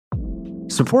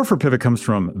Support for Pivot comes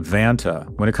from Vanta.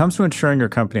 When it comes to ensuring your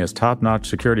company has top-notch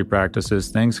security practices,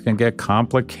 things can get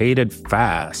complicated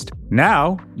fast.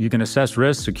 Now, you can assess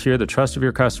risk, secure the trust of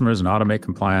your customers, and automate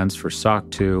compliance for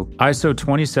SOC 2, ISO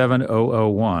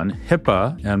 27001,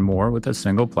 HIPAA, and more with a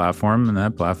single platform, and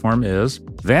that platform is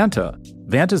Vanta.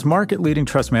 Vanta's market-leading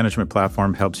trust management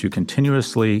platform helps you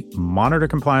continuously monitor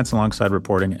compliance alongside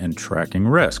reporting and tracking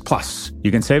risk. Plus,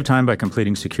 you can save time by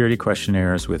completing security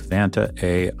questionnaires with Vanta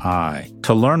AI.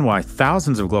 To learn why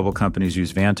thousands of global companies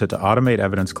use Vanta to automate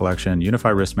evidence collection, unify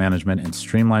risk management, and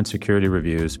streamline security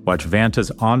reviews, watch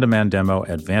Vanta's on-demand demo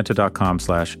at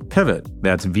vanta.com/pivot.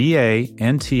 That's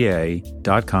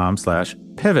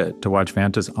VANTA.com/pivot to watch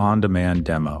Vanta's on-demand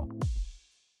demo.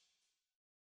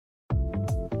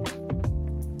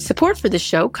 Support for this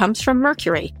show comes from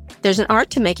Mercury. There's an art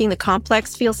to making the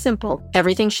complex feel simple.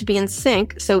 Everything should be in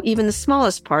sync, so even the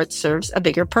smallest part serves a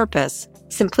bigger purpose.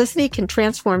 Simplicity can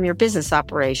transform your business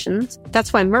operations.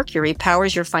 That's why Mercury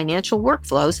powers your financial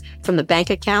workflows from the bank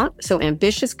account, so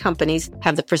ambitious companies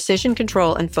have the precision,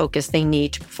 control, and focus they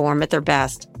need to perform at their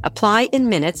best. Apply in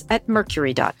minutes at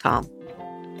mercury.com.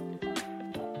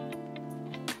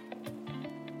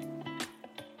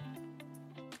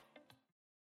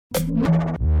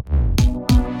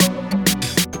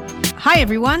 Hi,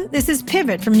 everyone. This is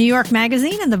Pivot from New York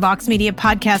Magazine and the Vox Media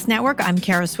Podcast Network. I'm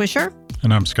Kara Swisher.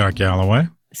 And I'm Scott Galloway.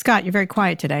 Scott, you're very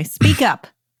quiet today. Speak up.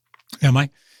 Am I?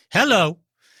 Hello.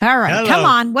 All right. Hello. Come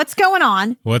on. What's going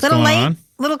on? What's little going late, on?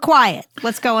 Little quiet.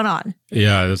 What's going on?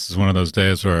 Yeah, this is one of those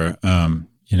days where, I've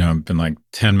been like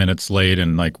 10 minutes late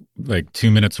and like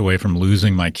 2 minutes away from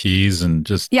losing my keys and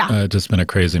just been a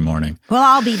crazy morning. Well,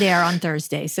 I'll be there on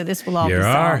Thursday, so this will all be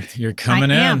solved. You're coming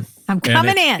in. I'm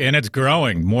coming in. And it's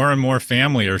growing. More and more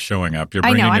family are showing up. You're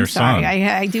bringing your son.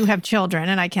 I do have children,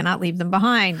 and I cannot leave them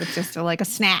behind with just like a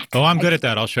snack. Oh, I'm good at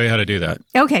that. I'll show you how to do that.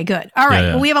 Okay, good. All right. Yeah.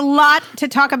 Well, we have a lot to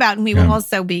talk about, and we will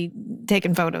also be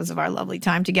taking photos of our lovely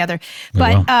time together.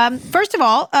 But first of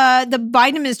all, the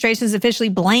Biden administration has officially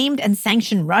blamed and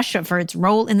sanctioned Russia for its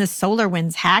role in the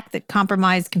SolarWinds hack that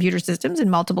compromised computer systems in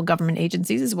multiple government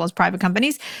agencies as well as private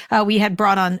companies. We had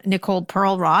brought on Nicole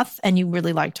Perlroth, and you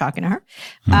really liked talking to her.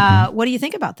 What do you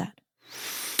think about that?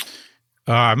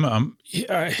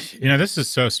 This is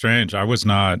so strange. I was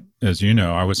not, as you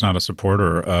know, I was not a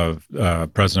supporter of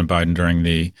President Biden during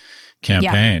the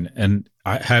campaign. Yeah. And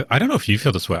I don't know if you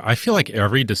feel this way. I feel like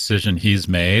every decision he's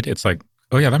made, it's like,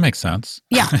 oh, yeah, that makes sense.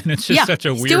 Yeah. And it's just such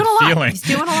a weird feeling. He's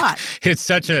doing a lot. It's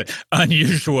such an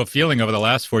unusual feeling over the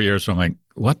last 4 years. So I'm like,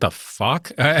 what the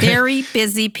fuck? Very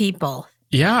busy people.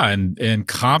 Yeah. And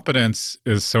competence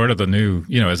is sort of the new,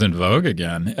 is in vogue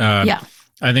again.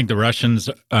 I think the Russians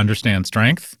understand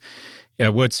strength.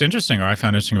 What's interesting, or I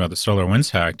found interesting about the SolarWinds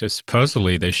hack, is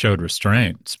supposedly they showed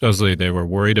restraint. Supposedly they were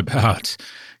worried about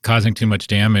causing too much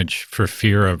damage for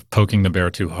fear of poking the bear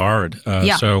too hard.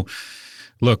 So,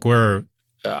 look,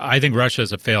 I think Russia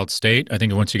is a failed state. I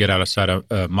think once you get outside of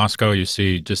Moscow, you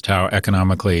see just how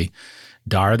economically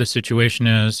dire the situation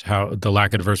is, how the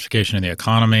lack of diversification in the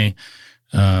economy.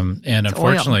 And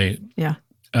unfortunately,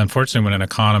 when an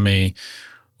economy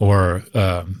or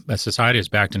a society is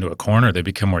backed into a corner, they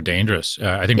become more dangerous.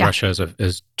 I think Russia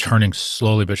is turning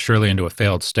slowly but surely into a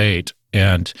failed state,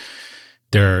 and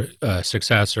their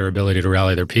success or ability to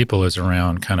rally their people is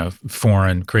around kind of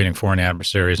creating foreign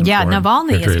adversaries. And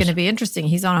Navalny is going to be interesting.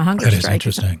 He's on a hunger strike. That is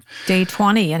interesting. Day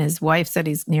 20, and his wife said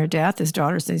he's near death. His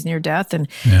daughter says he's near death, and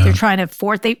they're trying to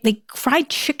force. They fried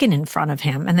chicken in front of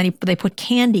him, and then they put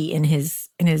candy in his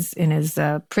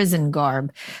prison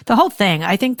garb. The whole thing,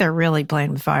 I think they're really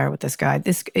playing with fire with this guy.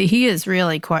 He is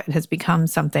really has become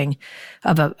something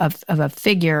of a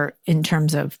figure in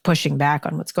terms of pushing back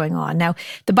on what's going on. Now,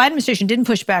 the Biden administration didn't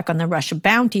push back on the Russia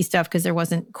bounty stuff because there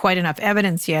wasn't quite enough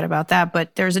evidence yet about that.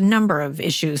 But there's a number of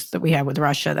issues that we have with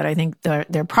Russia that I think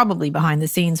they're probably behind the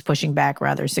scenes pushing back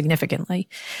rather significantly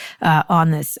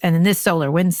on this. And then this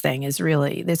SolarWinds thing is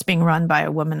really, it's being run by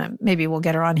a woman. Maybe we'll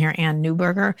get her on here, Ann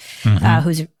Neuberger,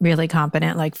 who's really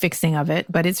competent, like fixing of it.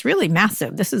 But it's really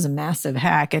massive. This is a massive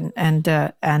hack, and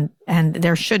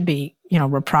there should be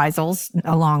reprisals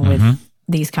along with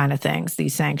these kind of things,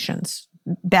 these sanctions,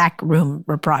 backroom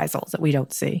reprisals that we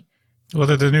don't see. Well,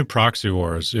 the new proxy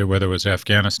wars, whether it was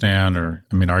Afghanistan or,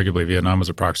 arguably Vietnam was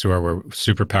a proxy war where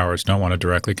superpowers don't want to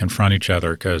directly confront each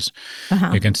other because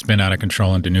it can spin out of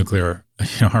control into nuclear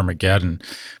Armageddon.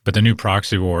 But the new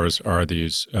proxy wars are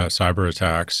these cyber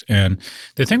attacks. And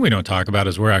the thing we don't talk about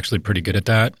is we're actually pretty good at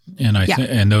that. And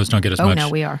and those don't get as much. Oh, no,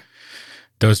 we are.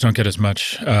 Those don't get as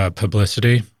much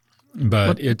publicity.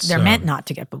 But they're meant not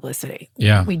to get publicity.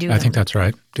 Yeah, we do. I think that's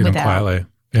right. Do them quietly.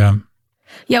 Yeah.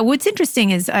 Yeah, what's interesting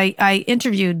is I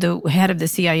interviewed the head of the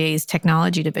CIA's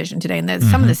technology division today, and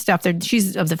some of the stuff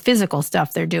she's of the physical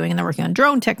stuff they're doing, and they're working on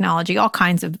drone technology, all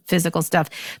kinds of physical stuff,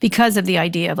 because of the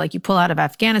idea of like you pull out of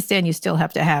Afghanistan, you still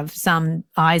have to have some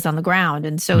eyes on the ground,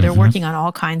 and so they're working on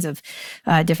all kinds of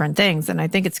different things. And I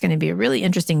think it's going to be a really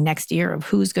interesting next year of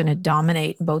who's going to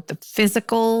dominate both the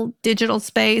physical digital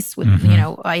space with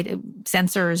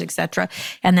sensors, et cetera,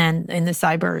 and then in the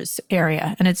cyber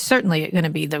area. And it's certainly going to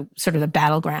be the sort of the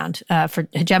battleground for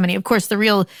hegemony. Of course, the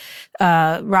real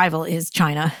rival is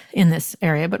China in this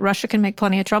area, but Russia can make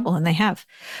plenty of trouble, and they have.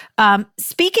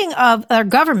 Speaking of our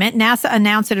government, NASA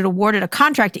announced that it awarded a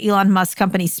contract to Elon Musk's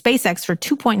company SpaceX for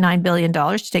 $2.9 billion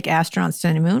to take astronauts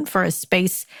to the moon for a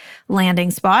space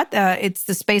landing spot. It's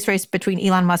the space race between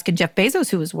Elon Musk and Jeff Bezos,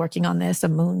 who is working on this, a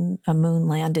moon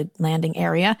landing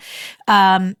area.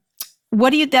 They're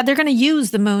going to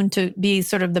use the moon to be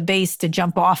sort of the base to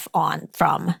jump off on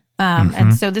from.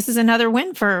 And so this is another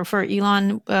win for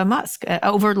Elon Musk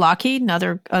over Lockheed and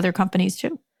other companies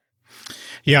too.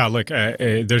 Yeah, look,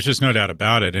 there's just no doubt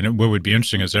about it. And what would be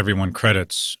interesting is everyone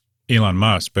credits Elon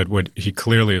Musk, but what he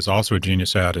clearly is also a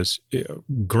genius at is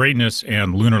greatness,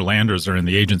 and lunar landers are in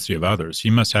the agency of others. He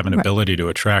must have an ability to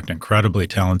attract incredibly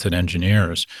talented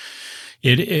engineers.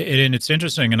 And it's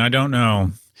interesting, and I don't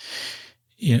know,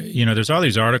 there's all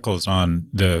these articles on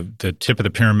the tip of the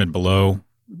pyramid below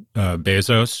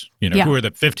Bezos, who are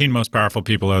the 15 most powerful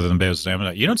people other than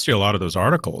Bezos. You don't see a lot of those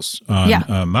articles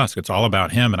on Musk. It's all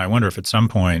about him. And I wonder if at some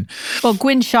point... Well,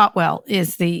 Gwynne Shotwell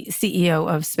is the CEO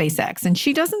of SpaceX, and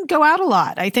she doesn't go out a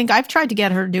lot. I think I've tried to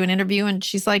get her to do an interview, and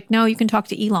she's like, no, you can talk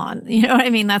to Elon. You know what I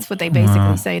mean? That's what they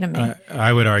basically say to me.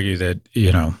 I would argue that,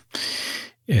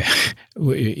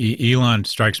 Elon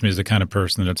strikes me as the kind of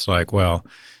person that's like, well...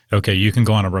 okay, you can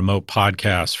go on a remote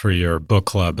podcast for your book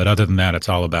club, but other than that, it's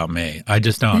all about me. I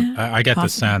just don't. I get the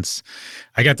sense.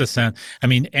 I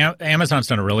mean, Amazon's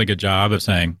done a really good job of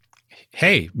saying,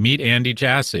 "Hey, meet Andy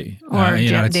Jassy or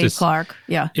Dave Clark."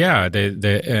 Yeah,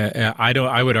 yeah.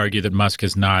 I would argue that Musk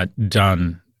has not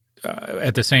done.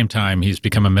 At the same time, he's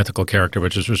become a mythical character,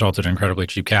 which has resulted in incredibly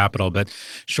cheap capital. But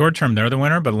short term, they're the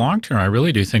winner. But long term, I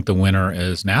really do think the winner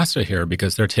is NASA here,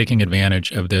 because they're taking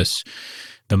advantage of this.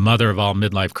 The mother of all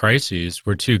midlife crises,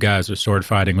 where two guys are sword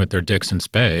fighting with their dicks in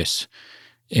space,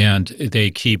 and they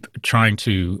keep trying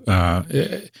to.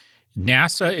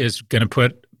 NASA is going to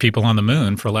put people on the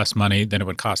moon for less money than it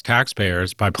would cost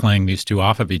taxpayers by playing these two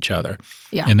off of each other.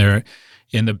 Yeah. And they're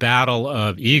in the battle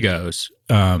of egos.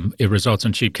 It results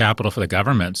in cheap capital for the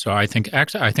government. So I think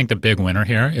the big winner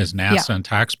here is NASA and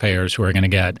taxpayers, who are going to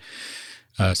get.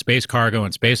 Space cargo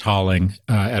and space hauling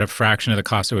at a fraction of the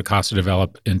cost it would cost to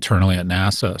develop internally at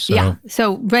NASA.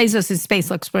 So Bezos' space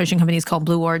exploration company is called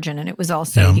Blue Origin, and it was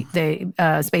also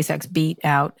SpaceX beat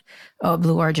out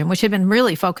Blue Origin, which had been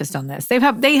really focused on this. They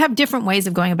have different ways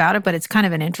of going about it, but it's kind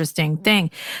of an interesting thing.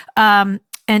 And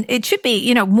it should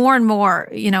be, more and more,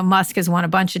 Musk has won a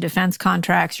bunch of defense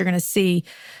contracts. You're going to see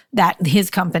that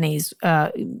his companies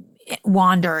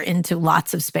wander into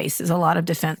lots of spaces, a lot of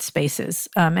defense spaces.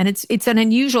 And it's an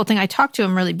unusual thing. I talked to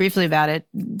him really briefly about it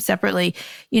separately,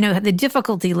 the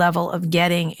difficulty level of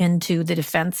getting into the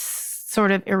defense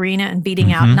sort of arena and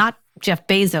beating out not Jeff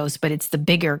Bezos, but it's the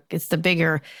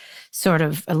bigger sort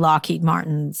of Lockheed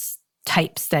Martin's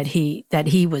types that he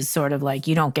was sort of like,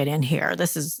 you don't get in here.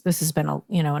 This has been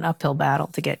an uphill battle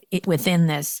to get within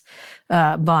this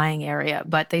buying area,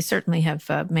 but they certainly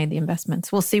have made the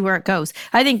investments. We'll see where it goes.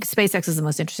 I think SpaceX is the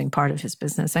most interesting part of his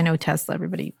business. I know Tesla,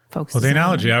 everybody focuses on. Well, the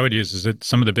analogy I would use is that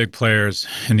some of the big players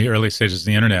in the early stages of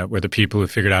the internet were the people who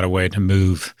figured out a way to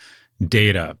move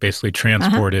data, basically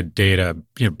transported data,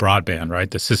 broadband,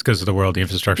 right? The Ciscos of the world, the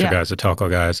infrastructure guys, the telco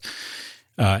guys.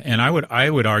 And I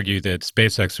would argue that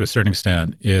SpaceX, to a certain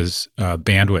extent, is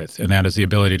bandwidth, and that is the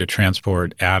ability to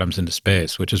transport atoms into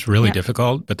space, which is really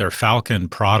difficult. But their Falcon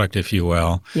product, if you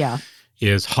will,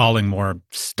 is hauling more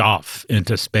stuff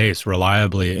into space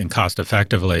reliably and cost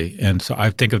effectively. And so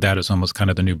I think of that as almost kind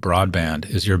of the new broadband,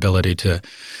 is your ability to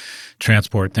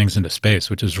transport things into space,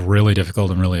 which is really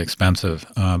difficult and really expensive.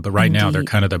 But right now, they're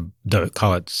kind of the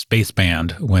call it space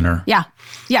band winner. Yeah.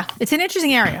 It's an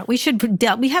interesting area. We should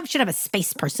have a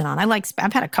space person on.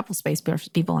 I've had a couple space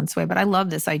people on Sway, but I love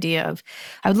this idea of.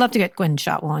 I would love to get Gwynne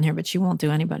Shotwell on here, but she won't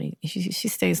do anybody. She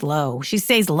stays low. She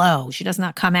stays low. She does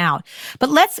not come out.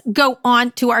 But let's go on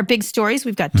to our big stories.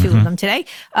 We've got two of them today,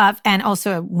 and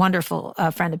also a wonderful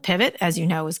friend of Pivot, as you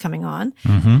know, is coming on.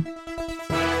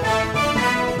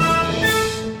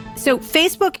 So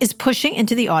Facebook is pushing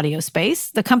into the audio space.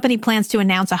 The company plans to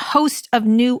announce a host of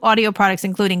new audio products,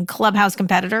 including Clubhouse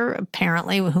competitor,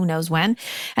 apparently, who knows when,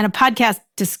 and a podcast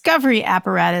discovery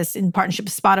apparatus in partnership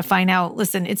with Spotify. Now,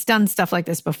 listen, it's done stuff like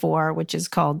this before, which is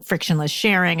called frictionless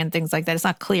sharing and things like that. It's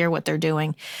not clear what they're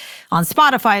doing. On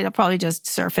Spotify, they'll probably just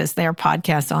surface their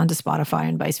podcasts onto Spotify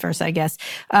and vice versa, I guess.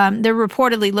 They're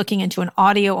reportedly looking into an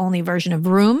audio-only version of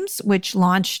Rooms, which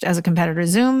launched as a competitor to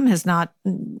Zoom, has not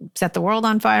set the world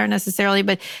on fire necessarily,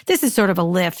 but this is sort of a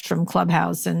lift from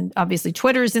Clubhouse. And obviously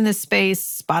Twitter's in this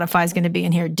space. Spotify's going to be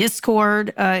in here.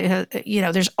 Discord,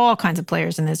 there's all kinds of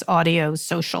players in this audio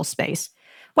social space.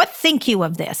 What think you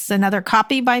of this? Another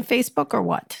copy by Facebook or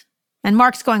what? And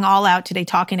Mark's going all out today,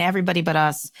 talking to everybody but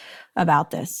us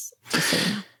about this. Just so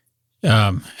you know.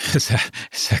 Is that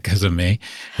because of me?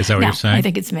 Is that what you're saying? I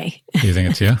think it's me. You think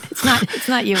it's you? It's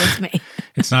not you, it's me.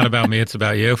 It's not about me, it's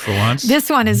about you for once. This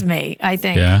one is me, I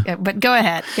think. Yeah. But go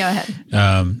ahead.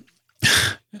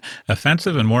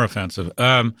 Offensive and more offensive.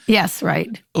 Yes,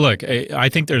 right. Look, I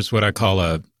think there's what I call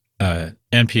a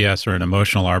NPS or an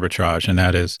emotional arbitrage, and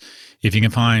that is if you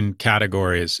can find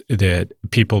categories that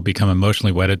people become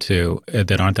emotionally wedded to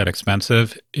that aren't that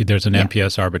expensive, there's an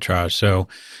NPS arbitrage. So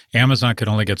Amazon could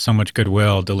only get so much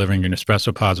goodwill delivering your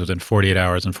Nespresso pods within 48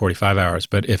 hours and 45 hours.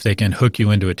 But if they can hook you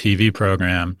into a TV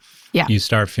program, you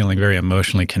start feeling very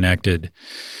emotionally connected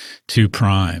to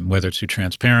Prime, whether it's through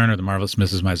Transparent or The Marvelous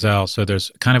Mrs. Maisel. So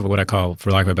there's kind of what I call,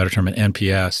 for lack of a better term, an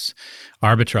NPS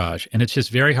arbitrage. And it's just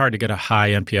very hard to get a high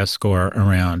NPS score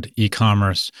around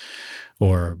e-commerce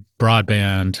or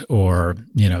broadband or,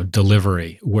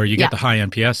 delivery. Where you get the high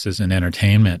NPS is in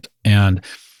entertainment. And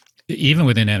even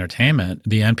within entertainment,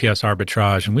 the NPS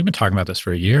arbitrage, and we've been talking about this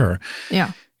for a year.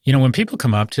 Yeah. When people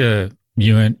come up to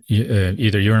you and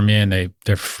either you or me and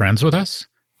they're friends with us,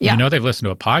 they've listened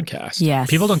to a podcast. Yes.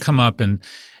 People don't come up and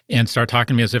start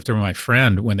talking to me as if they were my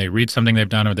friend when they read something they've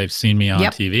done or they've seen me on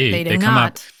TV. They come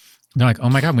up, they're like, oh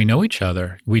my God, we know each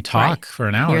other. We talk for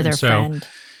an hour. You're their friend.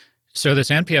 So this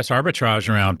NPS arbitrage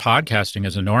around podcasting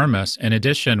is enormous. In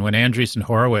addition, when Andreessen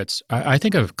Horowitz, I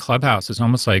think of Clubhouse as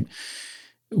almost like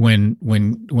when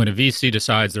a VC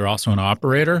decides they're also an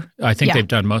operator. I think they've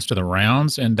done most of the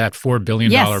rounds, and that $4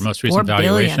 billion most recent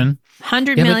valuation.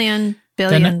 100 million,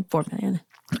 billion, 4 billion.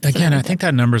 Again, I think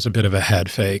that number is a bit of a head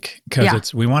fake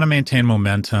because we want to maintain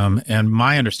momentum. And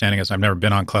my understanding is I've never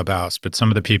been on Clubhouse, but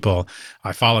some of the people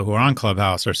I follow who are on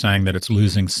Clubhouse are saying that it's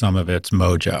losing some of its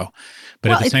mojo.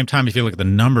 But at the same time, if you look at the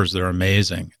numbers, they're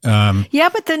amazing. But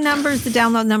the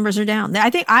download numbers are down.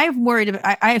 I think I'm worried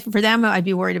about, for them, I'd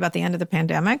be worried about the end of the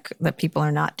pandemic, that people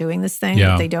are not doing this thing.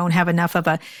 That they don't have enough of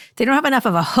a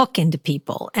hook into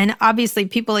people. And obviously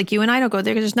people like you and I don't go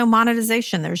there because there's no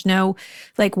monetization. There's no,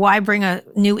 why bring a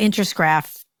new interest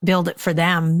graph, build it for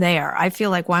them there? I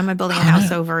feel like, why am I building a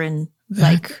house over in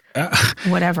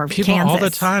whatever, people Kansas. All the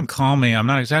time call me. I'm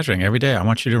not exaggerating. Every day, I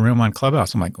want you to room on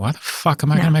Clubhouse. I'm like, why the fuck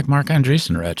am I going to make Mark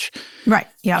Andreessen rich? Right.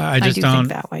 Yeah. I just do don't think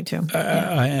that way too.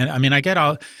 And I mean, I get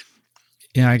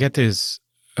these.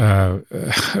 I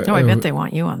bet they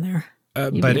want you on there.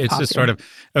 But it's just sort of,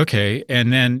 okay.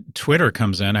 And then Twitter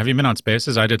comes in. Have you been on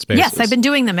Spaces? I did Spaces. Yes, I've been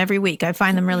doing them every week. I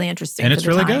find them really interesting. And it's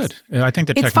really good. I think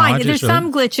the technology is fine. There's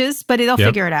some glitches, but they'll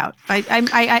figure it out.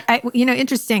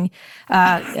 Interesting.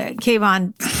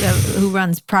 Kayvon, who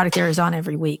runs product there, is on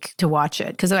every week to watch it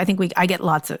because I think I get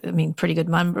lots of, pretty good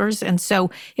numbers. And so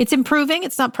it's improving.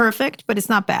 It's not perfect, but it's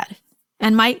not bad.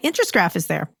 And my interest graph is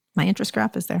there.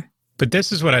 But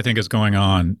this is what I think is going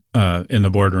on in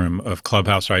the boardroom of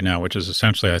Clubhouse right now, which is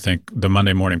essentially, I think, the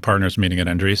Monday morning partners meeting at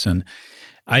Andreessen.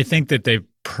 I think that they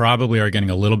probably are getting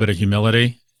a little bit of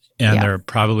humility, and they're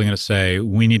probably going to say,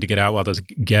 we need to get out while this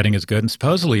getting is good. And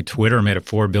supposedly Twitter made a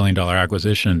 $4 billion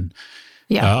acquisition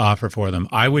offer for them.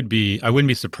 I wouldn't be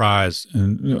surprised,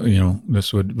 and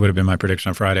this would have been my prediction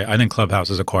on Friday. I think Clubhouse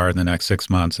is acquired in the next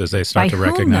 6 months as they start to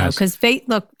recognize. Because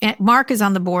Mark is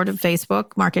on the board of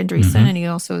Facebook, Mark Andreessen, and he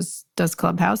also does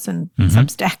Clubhouse and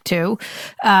Substack too.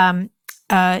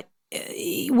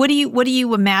 What do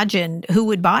you imagine who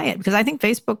would buy it? Because I think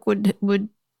Facebook would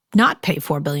not pay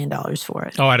 $4 billion for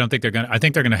it. Oh, I don't think they're going to. I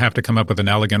think they're going to have to come up with an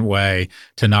elegant way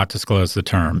to not disclose the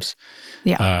terms.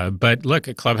 Yeah. But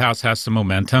look, Clubhouse has some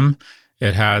momentum.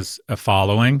 It has a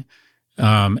following.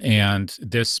 And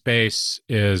this space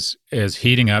is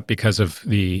heating up because of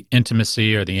the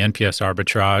intimacy or the NPS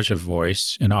arbitrage of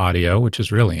voice and audio, which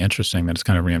is really interesting that it's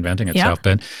kind of reinventing itself.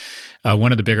 Yeah. But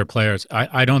one of the bigger players,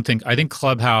 I think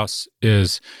Clubhouse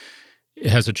has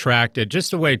attracted,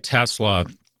 just the way Tesla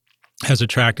has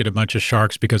attracted a bunch of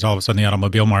sharks, because all of a sudden the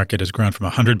automobile market has grown from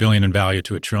 $100 billion in value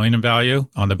to $1 trillion in value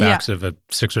on the backs of a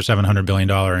 $600 or $700 billion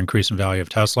increase in value of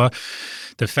Tesla.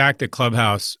 the fact that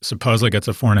Clubhouse supposedly gets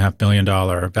a $4.5 billion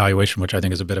valuation, which I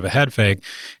think is a bit of a head fake,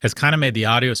 has kind of made the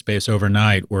audio space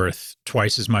overnight worth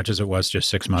twice as much as it was just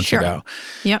 6 months ago.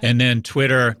 Yep. And then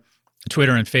Twitter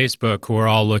and Facebook, who are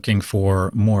all looking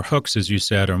for more hooks, as you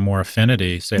said, or more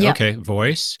affinity, say, okay,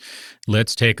 voice,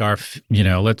 let's take our,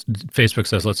 Facebook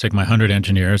says, let's take my 100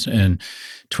 engineers, and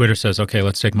Twitter says, okay,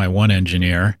 let's take my 1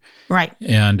 engineer. Right.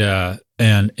 And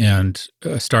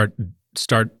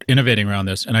start innovating around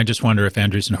this. And I just wonder if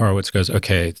Andreessen Horowitz goes,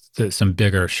 okay, some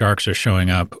bigger sharks are showing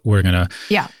up. We're going to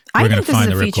find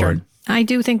the ripcord. I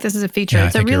do think this is a feature. Yeah,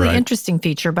 it's a really interesting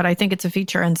feature, but I think it's a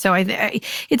feature. And so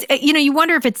it's, you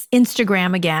wonder if it's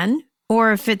Instagram again,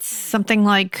 or if it's something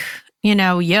like,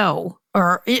 Yo,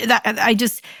 or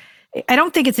I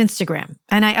don't think it's Instagram.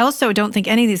 And I also don't think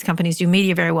any of these companies do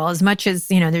media very well, as much as,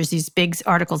 there's these big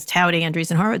articles touting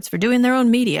Andreessen Horowitz for doing their own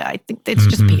media. I think it's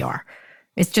just PR.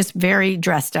 It's just very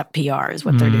dressed up PR is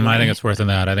what they're doing. I think it's worse than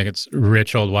that. I think it's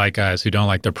rich old white guys who don't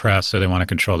like the press, so they want to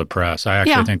control the press. I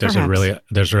actually think there's a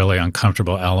really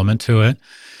uncomfortable element to it.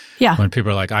 Yeah. When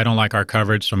people are like, I don't like our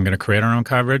coverage, so I'm going to create our own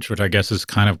coverage, which I guess is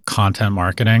kind of content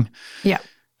marketing. Yeah.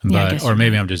 But, or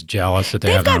maybe I'm just jealous that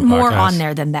they've have got more on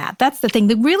there than that. That's the thing.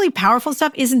 The really powerful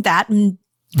stuff isn't that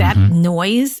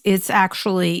noise. It's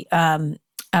actually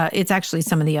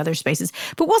some of the other spaces.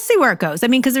 But we'll see where it goes. I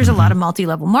mean, because there's a lot of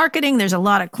multi-level marketing. There's a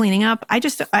lot of cleaning up.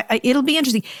 It'll be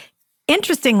interesting.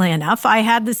 Interestingly enough, I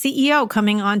had the CEO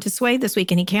coming on to Sway this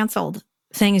week, and he canceled,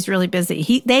 saying he's really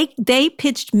busy. They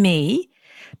pitched me.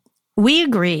 We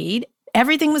agreed.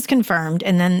 Everything was confirmed,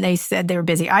 and then they said they were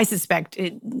busy. I suspect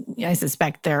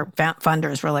their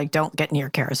funders were like, "Don't get near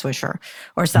Kara Swisher"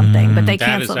 or something. But they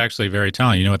canceled. That is actually very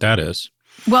telling. You know what that is?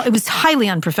 Well, it was highly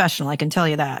unprofessional. I can tell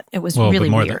you that. It was really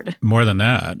weird. More than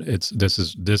that, this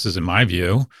is in my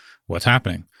view what's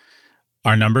happening.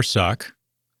 Our numbers suck.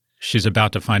 She's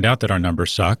about to find out that our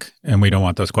numbers suck, and we don't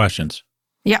want those questions.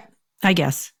 Yeah, I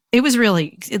guess. It was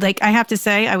really, I have to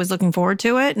say, I was looking forward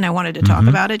to it, and I wanted to talk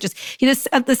about it. Just, the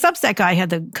Substack guy had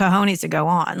the cojones to go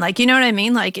on. You know what I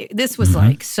mean? This was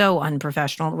so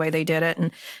unprofessional the way they did it.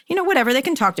 And, whatever, they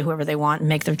can talk to whoever they want and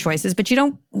make their choices, but you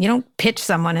don't pitch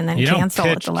someone and then cancel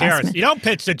at the last minute. You don't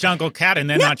pitch the jungle cat and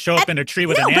then not show up in a tree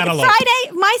with an antelope.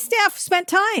 Friday, my staff spent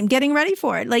time getting ready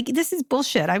for it. This is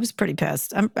bullshit. I was pretty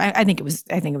pissed. I think it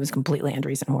was completely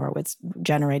Andreessen Horowitz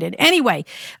generated. Anyway,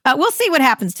 we'll see what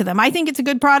happens to them. I think it's a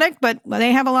good product, but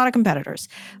they have a lot of competitors.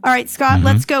 All right, Scott,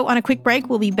 let's go on a quick break.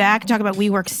 We'll be back and talk about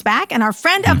WeWork's SPAC and our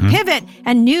friend of Pivot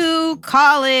and new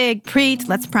colleague, Preet.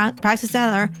 Let's practice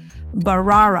that.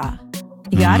 Bharara.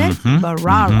 You got it?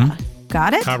 Bharara.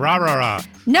 Got it? Carrara.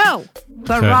 No,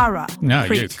 Bharara. No,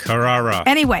 Carrara.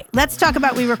 Anyway, let's talk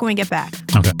about WeWork when we get back.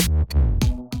 Okay.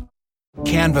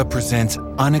 Canva presents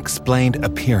Unexplained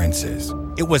Appearances.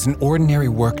 It was an ordinary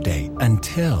workday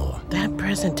until... that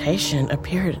presentation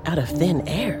appeared out of thin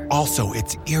air. Also,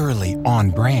 it's eerily on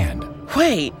brand.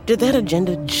 Wait, did that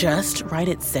agenda just write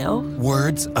itself?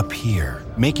 Words appear,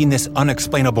 making this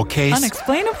unexplainable case...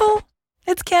 Unexplainable?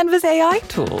 It's Canva's AI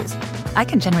tools. I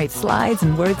can generate slides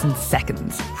and words in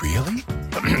seconds. Really?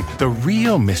 The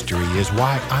real mystery is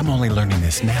why I'm only learning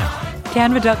this now.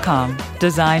 Canva.com.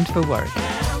 Designed for work.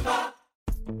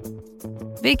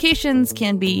 Vacations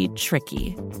can be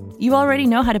tricky. You already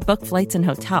know how to book flights and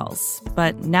hotels,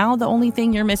 but now the only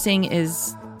thing you're missing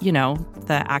is,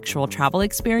 the actual travel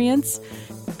experience.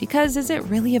 Because is it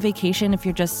really a vacation if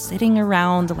you're just sitting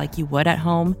around like you would at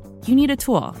home? You need a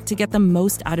tool to get the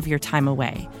most out of your time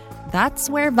away. That's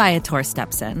where Viator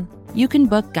steps in. You can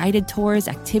book guided tours,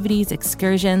 activities,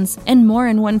 excursions, and more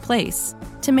in one place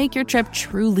to make your trip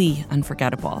truly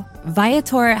unforgettable.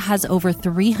 Viator has over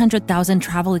 300,000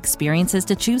 travel experiences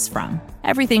to choose from.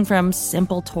 Everything from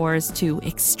simple tours to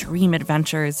extreme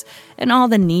adventures and all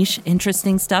the niche,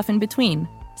 interesting stuff in between.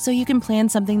 So you can plan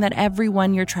something that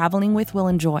everyone you're traveling with will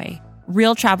enjoy.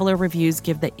 Real traveler reviews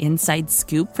give the inside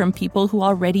scoop from people who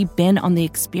already been on the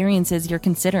experiences you're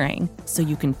considering, so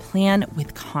you can plan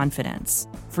with confidence.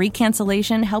 Free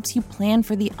cancellation helps you plan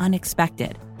for the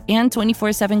unexpected. And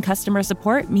 24/7 customer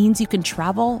support means you can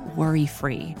travel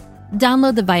worry-free.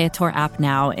 Download the Viator app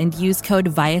now and use code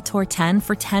Viator10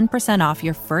 for 10% off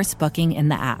your first booking in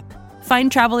the app.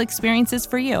 Find travel experiences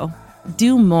for you.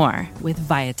 Do more with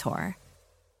Viator.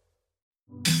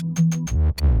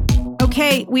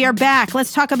 Okay, we are back.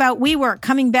 Let's talk about WeWork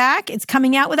coming back. It's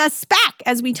coming out with a SPAC.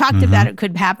 as we talked about it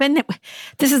could happen.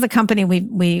 This is a company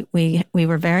we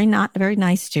were not very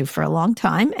nice to for a long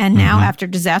time. And now after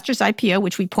disastrous IPO,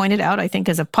 which we pointed out, I think,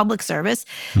 as a public service,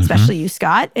 especially you,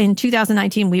 Scott, in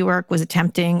 2019, WeWork was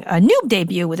attempting a new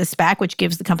debut with a SPAC, which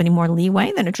gives the company more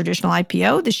leeway than a traditional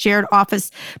IPO. The shared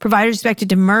office provider is expected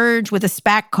to merge with a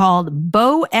SPAC called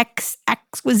BowX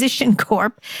Acquisition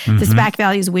Corp. The SPAC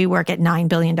values WeWork at $9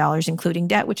 billion, including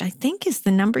debt, which I think is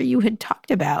the number you had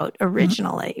talked about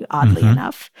originally, oddly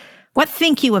enough. What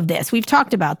think you of this? We've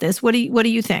talked about this. What do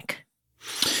you think?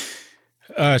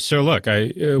 So look,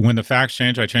 when the facts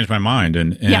change, I change my mind.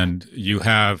 And you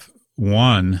have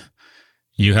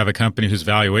a company whose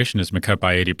valuation has been cut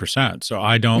by 80%. So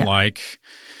I don't like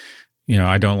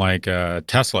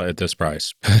Tesla at this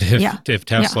price. But if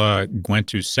Tesla went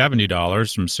to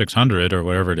 $70 from $600 or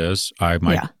whatever it is, I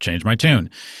might change my tune.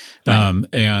 Right.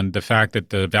 And the fact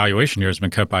that the valuation here has been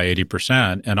cut by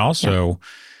 80%, and also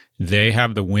they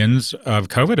have the winds of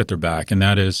COVID at their back, and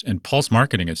that is, in pulse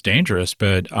marketing, it's dangerous,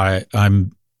 but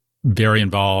I'm very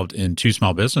involved in 2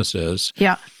 small businesses.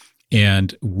 Yeah.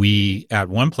 And at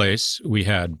one place, we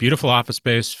had beautiful office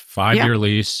space, 5-year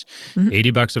lease,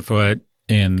 $80 a foot.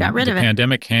 And the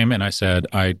pandemic came, and I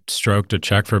stroked a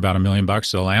check for about $1 million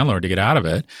to the landlord to get out of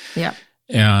it. Yeah.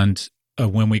 And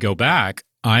when we go back,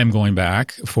 I'm going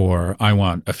back I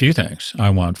want a few things. I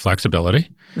want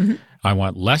flexibility. I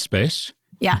want less space.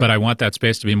 Yeah. But I want that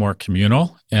space to be more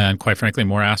communal and, quite frankly,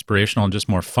 more aspirational and just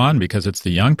more fun, because it's the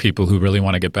young people who really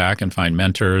want to get back and find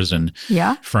mentors and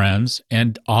friends.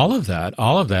 And all of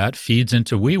that feeds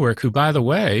into WeWork, who, by the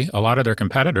way, a lot of their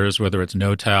competitors, whether it's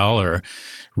Notel or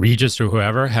Regis or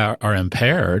whoever, are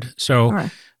impaired. So,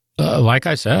 like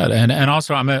I said, and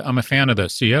also I'm a fan of the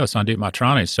CEO, Sandeep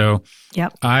Matrani. So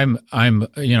I'm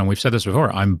we've said this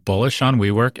before, I'm bullish on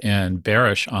WeWork and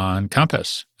bearish on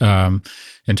Compass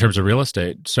in terms of real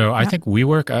estate. So I think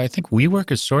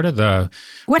WeWork is sort of the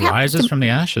rises from the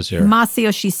ashes here.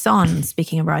 Masayoshi Son,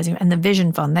 speaking of rising, and the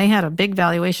Vision Fund, they had a big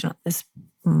valuation on this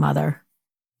mother.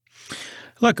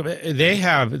 Look, they've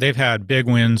had big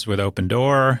wins with Open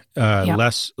Door,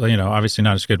 less, obviously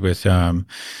not as good with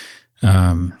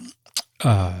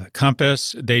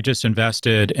Compass. They just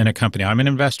invested in a company I'm an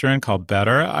investor in called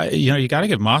Better. You got to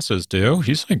give Masa his due.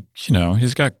 He's like,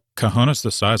 he's got cojones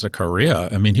the size of Korea.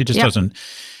 I mean, he just doesn't.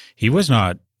 He was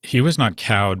not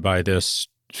cowed by this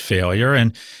failure.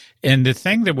 And the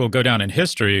thing that will go down in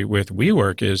history with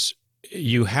WeWork is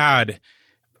you had,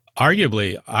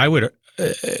 arguably,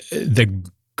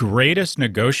 the greatest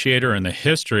negotiator in the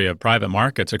history of private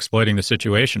markets exploiting the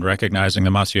situation, recognizing that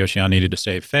Masayoshi needed to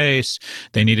save face.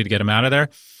 They needed to get him out of there.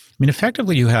 I mean,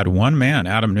 effectively, you had one man,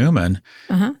 Adam Newman,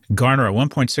 garner a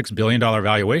 $1.6 billion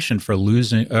valuation for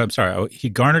losing, he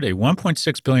garnered a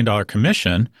 $1.6 billion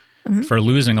commission for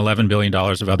losing $11 billion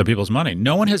of other people's money.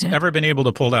 No one has ever been able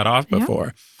to pull that off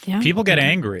before. People get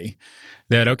angry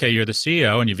that, okay, you're the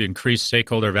CEO and you've increased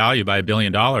stakeholder value by $1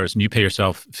 billion and you pay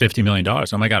yourself $50 million. Oh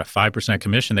my God, a 5%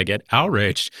 commission. They get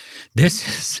outraged.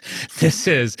 This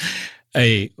is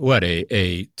a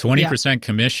 20%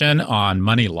 commission on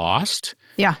money lost.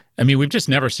 Yeah. I mean, we've just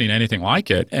never seen anything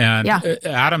like it. And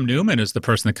Adam Newman is the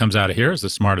person that comes out of here as the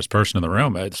smartest person in the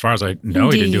room. As far as I know,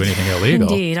 he didn't do anything illegal.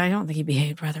 Indeed. I don't think he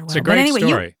behaved rather well. It's a great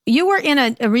story. You were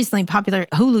in a recently popular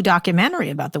Hulu documentary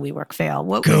about the WeWork fail.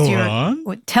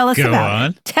 Tell us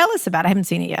about it. Tell us about it. I haven't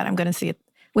seen it yet. I'm going to see it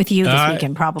with you this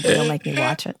weekend. Probably you'll make me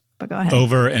watch it. But go ahead.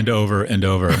 Over and over and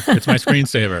over. It's my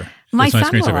screensaver. My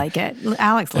son will like it.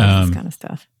 Alex loves this kind of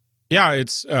stuff. Yeah,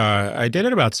 it's. I did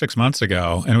it about 6 months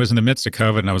ago, and it was in the midst of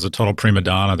COVID, and I was a total prima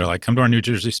donna. They're like, come to our New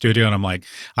Jersey studio, and I'm like,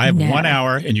 I have 1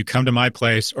 hour, and you come to my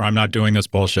place, or I'm not doing this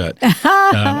bullshit.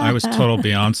 I was total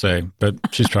Beyonce, but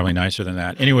she's probably nicer than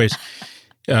that. Anyways,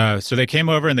 so they came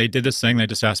over, and they did this thing. They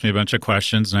just asked me a bunch of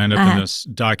questions, and I ended up in this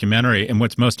documentary. And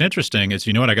what's most interesting is,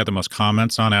 what I got the most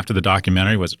comments on after the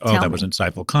documentary was, that was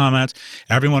insightful comments.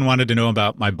 Everyone wanted to know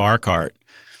about my bar cart.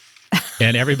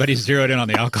 And everybody zeroed in on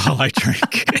the alcohol I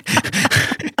drink.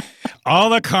 All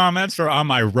the comments were on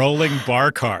my rolling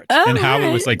bar cart and how it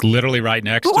was like literally right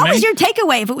next to me. What was your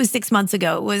takeaway if it was 6 months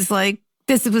ago? It was like,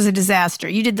 this was a disaster.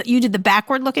 You did the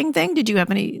backward looking thing? Did you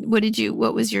have any,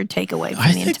 what was your takeaway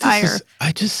from the entire?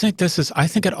 I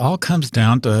think it all comes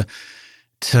down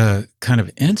to kind of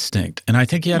instinct. And I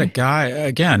think you had a guy,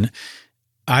 again,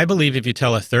 I believe if you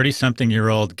tell a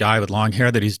 30-something-year-old guy with long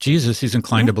hair that he's Jesus, he's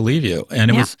inclined to believe you.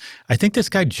 And I think this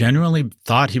guy genuinely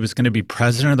thought he was going to be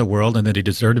president of the world and that he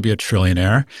deserved to be a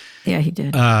trillionaire. Yeah, he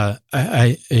did.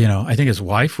 I think his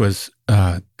wife was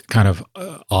kind of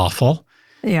awful.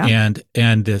 Yeah.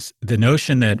 And the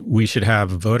notion that we should have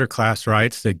voter class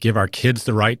rights that give our kids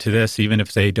the right to this, even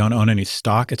if they don't own any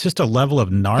stock, it's just a level of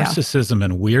narcissism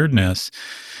and weirdness.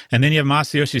 And then you have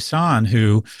Masayoshi Son,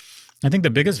 who I think the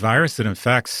biggest virus that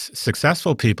infects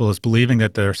successful people is believing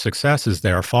that their success is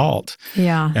their fault.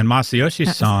 Yeah. And Masayoshi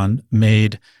Son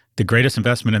made the greatest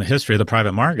investment in the history of the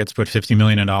private markets, put $50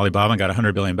 million in Alibaba and got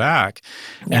 $100 billion back.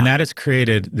 Yeah. And that has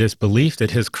created this belief that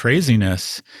his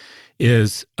craziness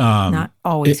is not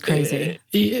always crazy.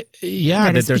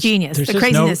 Yeah, that there's genius. The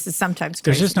craziness is sometimes crazy.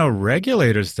 There's just no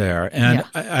regulators there. And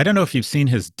I don't know if you've seen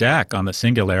his deck on the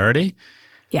singularity.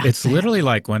 Yeah. It's literally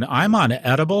like when I'm on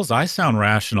edibles, I sound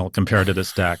rational compared to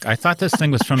this deck. I thought this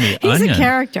thing was from the Onion. He's a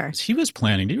character. He was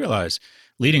planning, do you realize,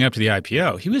 leading up to the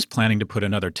IPO, he was planning to put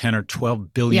another 10 or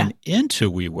 12 billion into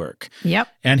WeWork. Yep.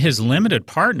 And his limited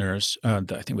partners, I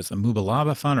think it was the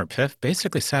Mubalaba Fund or PIF,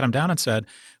 basically sat him down and said,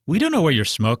 we don't know what you're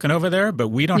smoking over there, but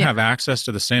we don't have access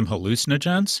to the same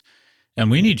hallucinogens,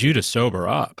 and we need you to sober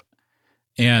up.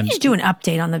 And you should do an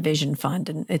update on the Vision Fund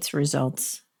and its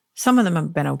results. Some of them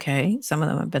have been okay. Some of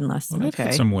them have been less than they've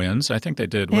had some wins. I think they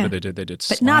did. What did they do? They did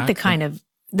Slack. But not the kind of,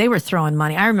 they were throwing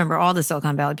money. I remember all the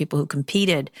Silicon Valley people who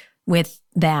competed with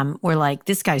them were like,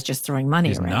 this guy's just throwing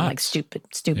money around, like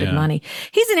stupid money.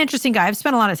 He's an interesting guy. I've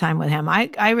spent a lot of time with him. I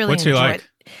really enjoy it.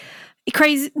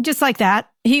 Crazy, just like that.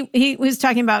 He was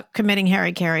talking about committing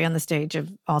Harry Carey on the stage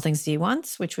of All Things D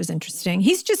once, which was interesting.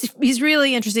 He's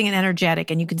really interesting and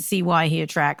energetic, and you can see why he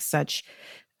attracts such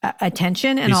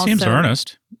attention. And he seems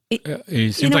earnest.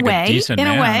 He seems like a decent man.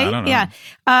 In a way,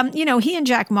 I don't know. He and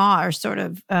Jack Ma are sort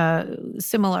of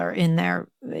similar in their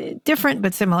different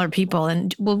but similar people.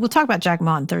 And we'll talk about Jack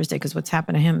Ma on Thursday because what's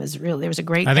happened to him is really, there was a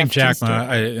great. I think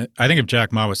I think if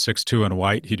Jack Ma was 6'2" and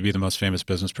white, he'd be the most famous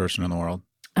business person in the world.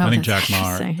 Oh, I think Jack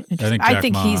Ma. I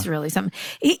think he's really something.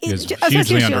 He's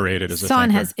hugely underrated as a Son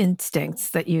thinker. has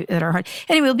instincts that are hard.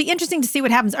 Anyway, it'll be interesting to see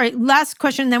what happens. All right, last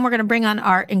question. Then we're going to bring on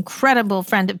our incredible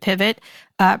friend at Pivot,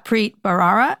 Preet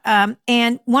Bharara.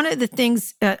 And one of the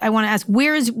things I want to ask: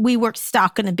 where is WeWork's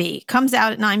stock going to be? Comes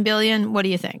out at $9 billion. What do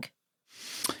you think?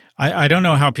 I don't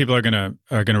know how people are going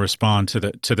to respond to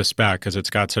the SPAC because it's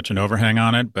got such an overhang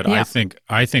on it. But I think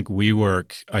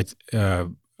WeWork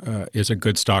is a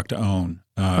good stock to own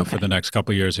for the next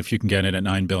couple of years if you can get it at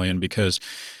 $9 billion, because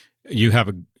you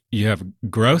have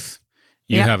growth,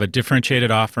 you have a differentiated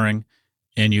offering,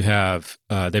 and you have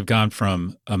they've gone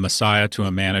from a messiah to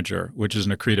a manager, which is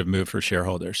an accretive move for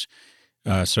shareholders.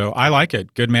 So I like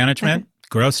it. Good management,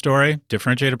 growth story,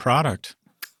 differentiated product.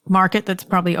 Market that's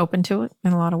probably open to it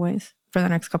in a lot of ways for the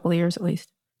next couple of years at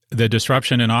least. The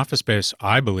disruption in office space,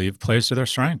 I believe, plays to their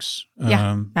strengths.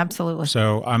 Yeah, absolutely.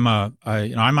 So I'm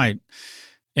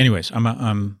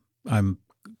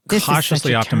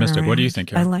cautiously optimistic. What do you think,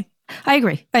 Karen? I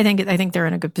agree. I think they're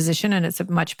in a good position, and it's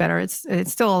a much better. It's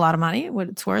still a lot of money, what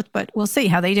it's worth, but we'll see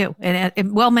how they do.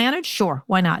 And well managed, sure,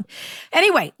 why not?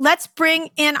 Anyway, let's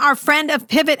bring in our friend of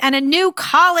Pivot and a new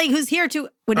colleague who's here to.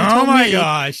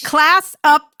 Gosh! Class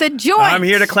up the joint. I'm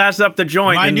here to class up the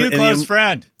joint. My new close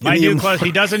friend.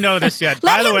 He doesn't know this yet.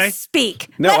 By the way, speak.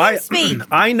 No, Let him speak.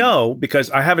 I know because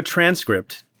I have a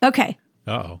transcript. Okay.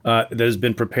 That has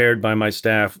been prepared by my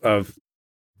staff of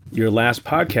your last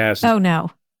podcast. Oh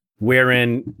no.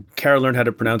 Wherein Carol learned how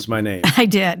to pronounce my name. I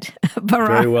did.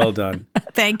 Very well done.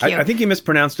 Thank you. I think you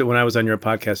mispronounced it when I was on your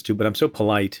podcast too, but I'm so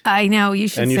polite. I know, you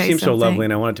should say and you seem something. so lovely,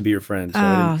 and I wanted to be your friend.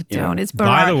 So don't. It's Bharara.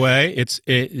 By the way,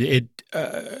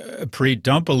 Preet,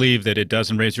 don't believe that it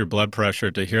doesn't raise your blood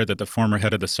pressure to hear that the former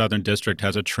head of the Southern District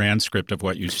has a transcript of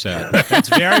what you said. It's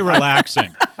very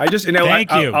relaxing.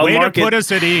 Thank you. I'll Way to put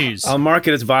us at ease. I'll mark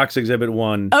it as Vox Exhibit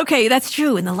 1. Okay, that's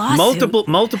true. In the lawsuit.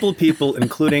 Multiple people,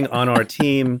 including on our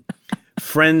team,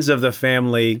 friends of the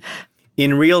family,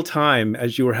 in real time,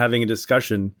 as you were having a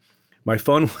discussion, my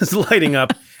phone was lighting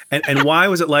up. And why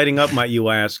was it lighting up, might you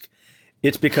ask?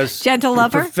 It's because Gentle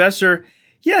lover? Professor,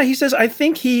 he says, I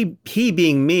think he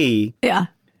being me,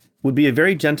 would be a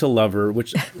very gentle lover,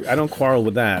 which I don't quarrel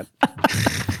with that.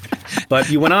 But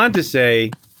you went on to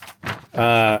say,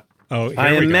 I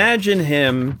imagine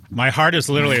him. My heart is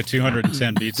literally at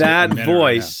 210 beats. That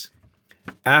voice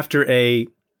right after a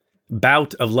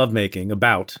bout of lovemaking,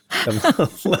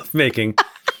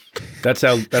 That's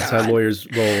how lawyers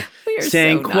roll.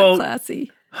 Saying, so quote,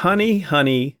 classy.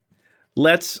 honey,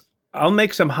 I'll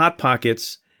make some Hot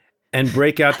Pockets and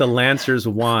break out the Lancer's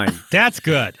wine. That's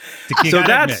good. So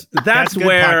that's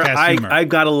where I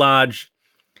got to lodge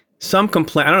some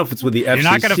complaint. I don't know if it's with the FCC. You're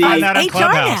not going to find that on HR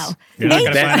Clubhouse. now. You're not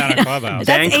going to find that on Clubhouse.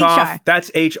 That's Bankoff, HR. that's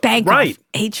HR. Bankoff, Right.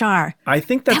 HR. I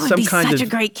think that's that would some be kind such of. a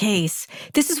great case.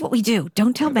 This is what we do.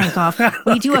 Don't tell Bankoff.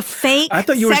 We do a fake. I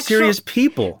thought you were serious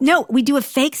people. No, we do a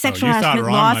fake sexual you thought harassment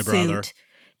wrong, my brother. lawsuit.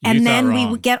 You And thought then we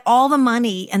wrong. would get all the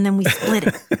money, and then we split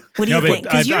it. What do you think?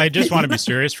 'Cause I just want to be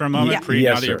serious for a moment, Yeah. Preet.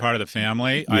 Yes, now that you're sir. part of the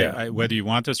family, Yeah. whether you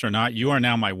want this or not, you are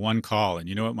now my one call. And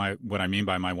you know what I mean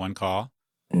by my one call?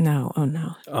 No, oh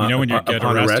no. You know when you get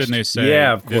upon arrested arrest? and they say,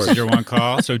 Yeah, of this course. is your one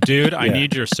call? So, dude, I Yeah.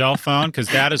 need your cell phone because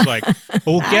that is like,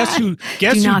 well, guess who not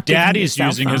give him your daddy's cell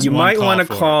using phone. his You one might call want to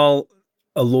for. call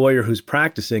a lawyer who's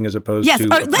practicing as opposed Yes, to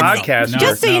or a let's- podcaster.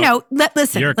 just so you know,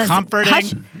 listen. You're listen. comforting.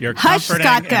 Hush, You're hush, comforting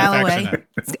Scott and Galloway. affectionate.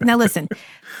 Now listen,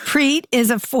 Preet is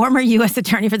a former U.S.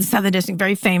 attorney for the Southern District,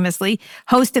 very famously,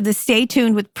 host of the Stay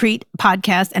Tuned with Preet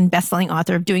podcast and best-selling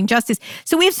author of Doing Justice.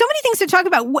 So we have so many things to talk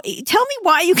about. Tell me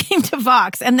why you came to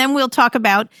Vox, and then we'll talk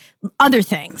about other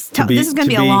things. This is going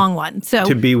to be a long one. So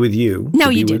to be with you. no,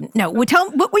 to you be with- didn't. No,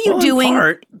 what were you Well, in doing?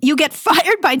 part. You get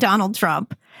fired by Donald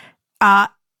Trump.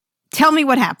 Tell me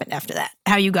what happened after that.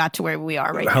 How you got to where we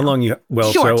are right now. How long you?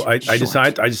 Well, Short, so I short.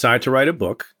 decided to write a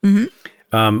book.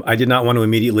 Mm-hmm. I did not want to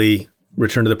immediately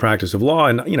return to the practice of law,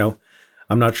 and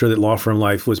I'm not sure that law firm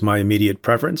life was my immediate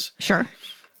preference. Sure.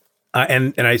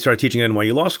 And I started teaching at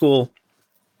NYU Law School,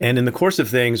 and in the course of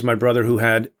things, my brother, who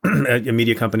had a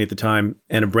media company at the time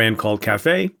and a brand called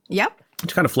Cafe, Yep.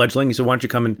 it's kind of fledgling. He said, "Why don't you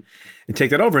come and take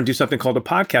that over and do something called a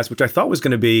podcast," which I thought was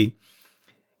going to be,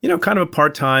 kind of a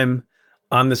part-time,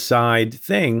 on the side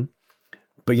thing.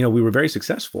 But we were very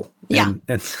successful. Yeah.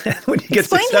 And when you get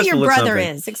Explain who successful your at brother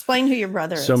something- is. Explain who your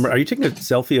brother is. So, are you taking a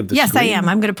selfie of the Yes, screen? I am.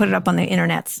 I'm going to put it up on the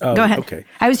internet. Oh, Go ahead. okay.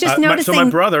 I was just so noticing my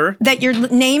brother, that your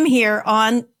name here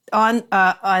on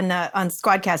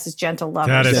Squadcast is Gentle Lover.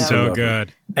 That is Gentle so Lover.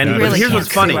 good. And You but really here's can't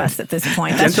what's funny. sue us at this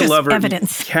point. That's Gentle just Lover,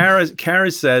 evidence.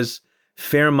 Kara says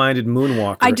fair-minded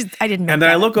moonwalker. I didn't make And then that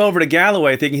I up. look over to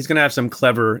Galloway thinking he's going to have some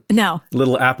clever No.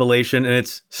 little appellation, and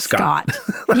it's Scott.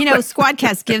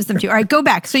 Squadcast gives them to you. All right, go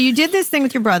back. So you did this thing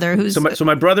with your brother who's... So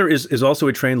my brother is also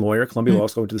a trained lawyer, Columbia Law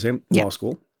School, went to the same Yeah. law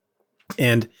school.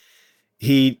 And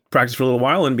he practiced for a little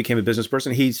while and became a business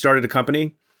person. He started a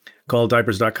company called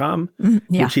diapers.com,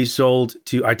 yeah. which he sold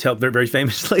to, I tell very, very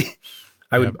famously,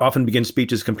 I would often begin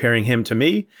speeches comparing him to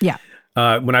me. Yeah.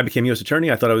 When I became U.S. attorney,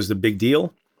 I thought I was the big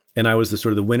deal. And I was the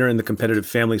sort of the winner in the competitive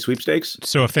family sweepstakes.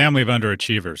 So a family of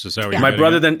underachievers. Is that what you're My getting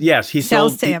brother at? then, yes, he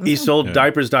Sells sold to him. he sold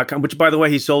diapers.com, which by the way,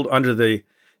 he sold under the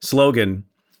slogan,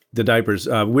 the diapers.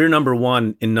 We're number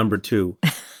one in number two.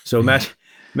 So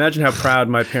imagine how proud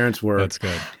my parents were. That's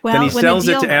good. Well, Then he when the sells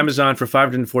it deal- to Amazon for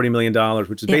 $540 million,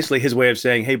 which is basically his way of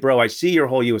saying, hey, bro, I see your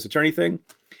whole U.S. attorney thing,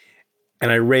 and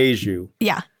I raise you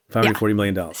Yeah. $540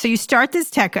 million. So you start this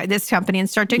company and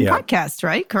start doing podcasts,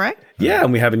 right? Correct? Yeah,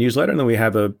 and we have a newsletter, and then we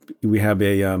have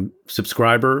a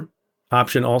subscriber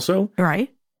option also.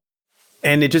 Right.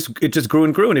 And it just grew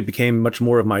and grew, and it became much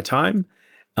more of my time.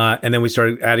 And then we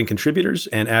started adding contributors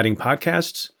and adding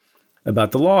podcasts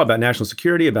about the law, about national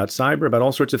security, about cyber, about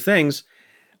all sorts of things.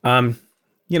 And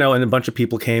a bunch of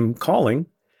people came calling,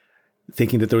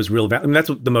 thinking that there was real value. I mean, that's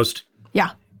what the most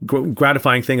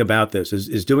gratifying thing about this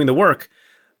is doing the work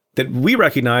that we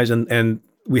recognize, and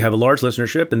we have a large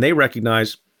listenership, and they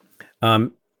recognize. I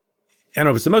don't know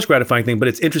if it's the most gratifying thing, but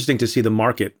it's interesting to see the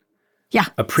market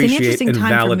appreciate and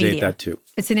validate that too.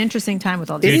 It's an interesting time with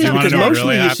all these. It is, Do you want to because know what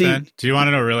mostly really you see- happened? Do you want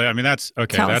to know really? I mean, that's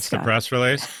okay. Tell us, That's the Scott. press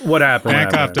release. What happened?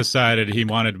 Bankoff decided he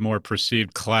wanted more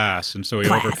perceived class, and so he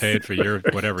overpaid for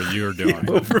whatever you're doing.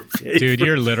 Dude,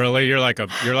 you're like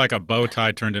a bow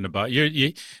tie turned into bow.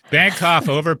 Bankoff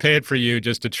overpaid for you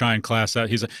just to try and class out.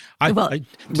 He's like,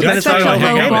 That's such a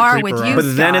low bar with you,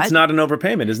 But then Scott. it's not an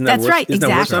overpayment, isn't that That's worth, right. Isn't that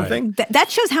worth Exactly. something?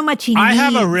 That shows how much he needs. I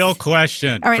have a real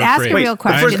question. All right, for ask Preet. a real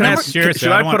question. First, can I Number- ask, Seriously,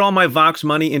 should I I don't put want- all my Vox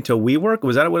money into WeWork?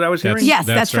 Was that what I was hearing? Yes,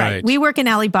 That's that's right. right. We work in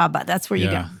Alibaba. That's where you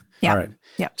Yeah. go. Yeah. All right.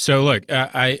 Yeah. So look,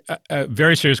 I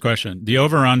very serious question. The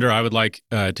over/under, I would like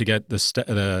to get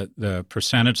the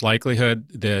percentage likelihood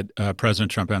that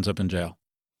President Trump ends up in jail.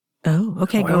 Oh,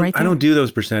 okay. Go right there. I don't do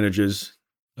those percentages.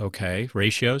 Okay,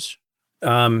 ratios.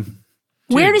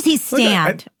 Where does he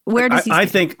stand? Where does he stand? I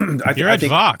think You're at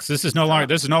Vox. This is no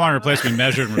longer a place to be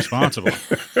measured and responsible.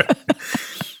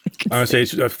 I would say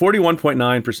it's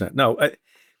 41.9%. No,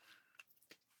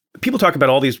 people talk about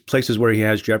all these places where he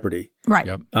has jeopardy. Right.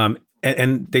 Yep.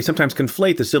 And they sometimes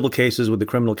conflate the civil cases with the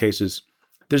criminal cases.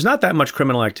 There's not that much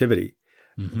criminal activity.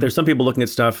 Mm-hmm. There's some people looking at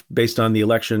stuff based on the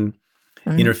election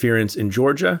interference in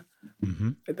Georgia.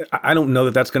 Mm-hmm. I don't know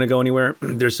that that's going to go anywhere.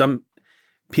 There's some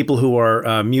people who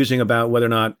are musing about whether or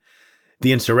not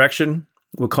the insurrection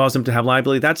will cause them to have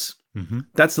liability. That's Mm-hmm.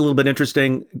 That's a little bit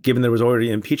interesting, given there was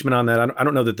already impeachment on that. I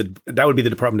don't know that that would be the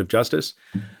Department of Justice.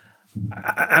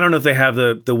 I don't know if they have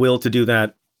the will to do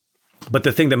that. But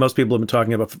the thing that most people have been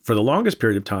talking about for the longest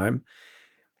period of time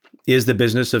is the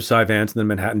business of Cy Vance in the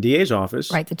Manhattan DA's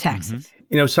office. Right, the taxes.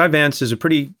 Mm-hmm. Cy Vance is a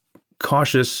pretty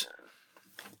cautious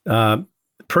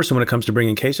person when it comes to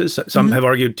bringing cases. Some have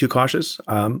argued too cautious.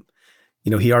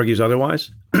 He argues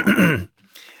otherwise.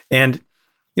 And,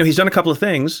 he's done a couple of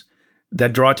things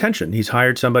that draw attention. He's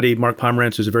hired somebody, Mark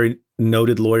Pomerantz, who's a very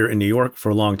noted lawyer in New York for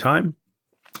a long time,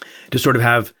 to sort of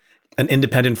have an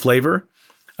independent flavor.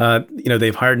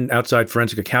 They've hired an outside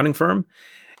forensic accounting firm.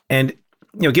 And,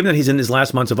 given that he's in his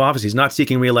last months of office, he's not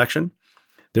seeking re-election.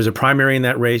 There's a primary in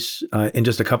that race in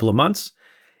just a couple of months.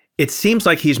 It seems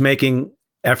like he's making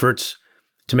efforts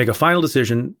to make a final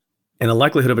decision and a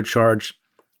likelihood of a charge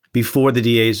before the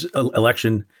DA's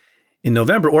election in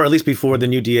November, or at least before the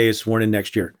new DA is sworn in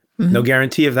next year. Mm-hmm. No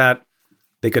guarantee of that.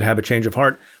 They could have a change of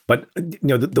heart. But,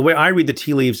 the way I read the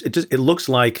tea leaves, it looks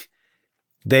like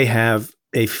they have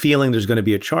a feeling there's going to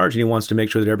be a charge, and he wants to make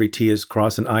sure that every T is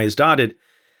crossed and I is dotted.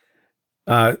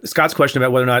 Scott's question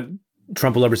about whether or not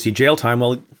Trump will ever see jail time,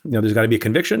 well, there's got to be a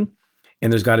conviction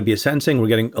and there's got to be a sentencing. We're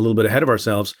getting a little bit ahead of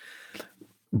ourselves.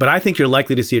 But I think you're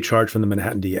likely to see a charge from the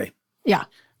Manhattan DA. Yeah.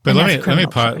 But let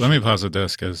me posit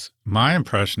this, because my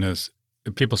impression is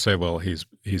people say, well, he's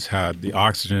had the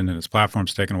oxygen and his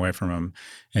platform's taken away from him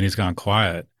and he's gone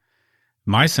quiet.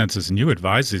 My sense is, and you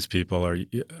advise these people, or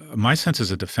my sense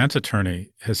is a defense attorney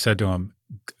has said to him,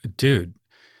 dude,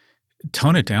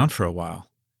 tone it down for a while.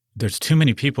 There's too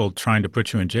many people trying to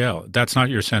put you in jail. That's not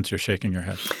your sense. You're shaking your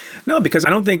head. No, because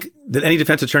I don't think that any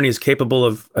defense attorney is capable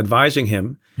of advising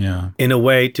him in a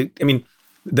way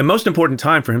the most important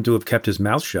time for him to have kept his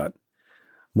mouth shut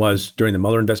was during the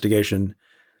Mueller investigation,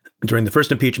 during the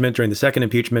first impeachment, during the second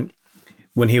impeachment,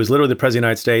 when he was literally the president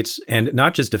of the United States, and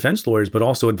not just defense lawyers, but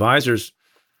also advisors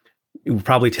were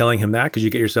probably telling him that because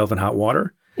you get yourself in hot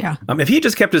water. Yeah. If he had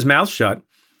just kept his mouth shut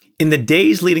in the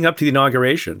days leading up to the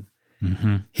inauguration,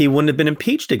 he wouldn't have been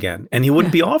impeached again, and he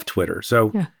wouldn't be off Twitter.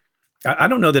 So I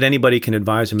don't know that anybody can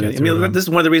advise him. This is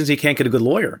one of the reasons he can't get a good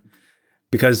lawyer,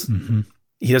 because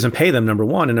he doesn't pay them, number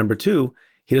one, and number two,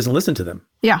 he doesn't listen to them.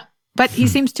 Yeah. But he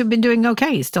seems to have been doing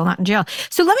okay. He's still not in jail.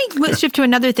 So let me shift to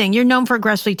another thing. You're known for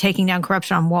aggressively taking down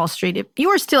corruption on Wall Street. If you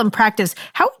were still in practice,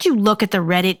 how would you look at the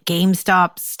Reddit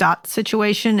GameStop stock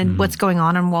situation and what's going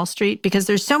on Wall Street? Because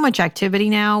there's so much activity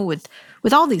now with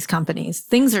all these companies.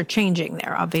 Things are changing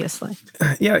there, obviously.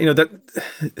 Yeah, that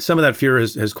some of that fear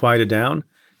has quieted down.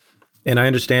 And I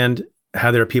understand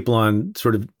how there are people on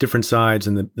sort of different sides,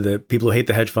 and the people who hate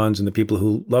the hedge funds and the people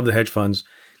who love the hedge funds.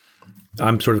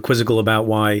 I'm sort of quizzical about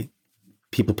why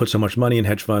people put so much money in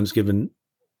hedge funds, given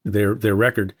their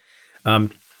record.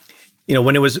 When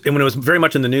it was very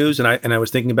much in the news, and I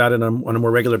was thinking about it on a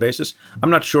more regular basis, I'm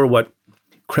not sure what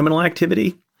criminal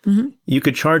activity you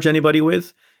could charge anybody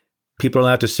with. People are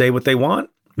allowed to say what they want,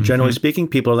 generally speaking.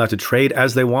 People are allowed to trade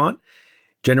as they want,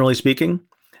 generally speaking.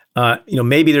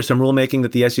 Maybe there's some rulemaking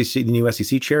that the new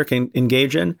SEC chair can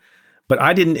engage in, but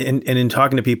I didn't. And in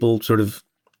talking to people, sort of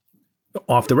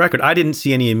off the record, I didn't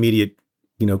see any immediate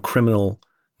criminal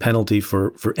penalty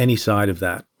for any side of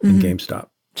that in GameStop.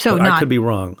 So I could be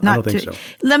wrong. I don't think so.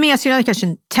 Let me ask you another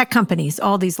question. Tech companies,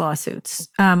 all these lawsuits.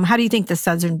 How do you think the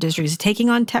Southern District is taking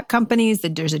on tech companies?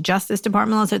 There's a Justice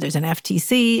Department lawsuit. There's an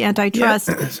FTC antitrust.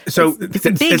 Yeah. So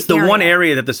it's the one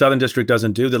area that the Southern District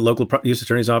doesn't do, that local U.S.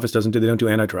 Attorney's Office doesn't do. They don't do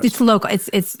antitrust. It's local.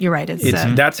 It's you're right.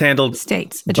 That's handled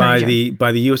states by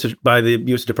the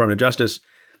U.S. Department of Justice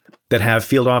that have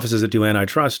field offices that do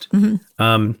antitrust.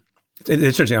 It's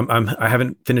interesting. I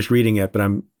haven't finished reading yet, but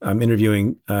I'm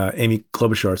interviewing Amy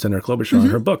Klobuchar, Senator Klobuchar, on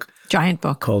her book, giant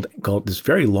book called. It's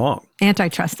very long.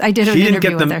 Antitrust. I did an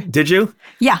interview with her. Did you?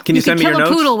 Yeah. Can you send me your notes?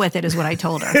 Kill a poodle with it is what I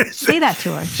told her. Say that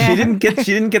to her. She didn't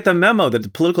get the memo that the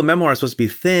political memoir is supposed to be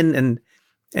thin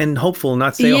and hopeful,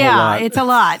 not say a whole lot. Yeah, it's a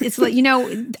lot. It's like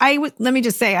let me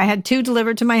just say, I had 2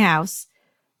 delivered to my house.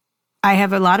 I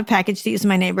have a lot of package thieves in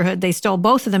my neighborhood. They stole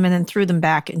both of them and then threw them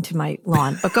back into my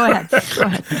lawn. But go ahead. Go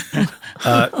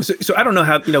ahead. So I don't know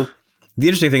how, the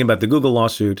interesting thing about the Google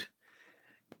lawsuit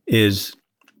is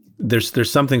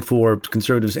there's something for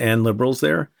conservatives and liberals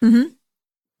there.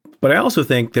 But I also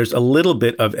think there's a little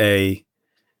bit of an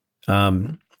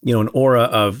aura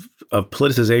of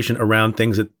politicization around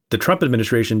things that the Trump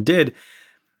administration did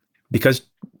because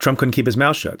Trump couldn't keep his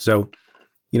mouth shut. So,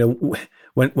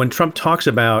 when Trump talks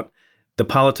about the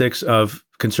politics of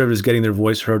conservatives getting their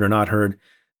voice heard or not heard,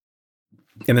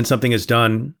 and then something is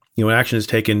done, an action is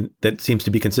taken that seems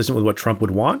to be consistent with what Trump would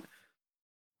want,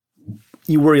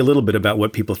 you worry a little bit about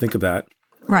what people think of that.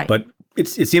 Right. But it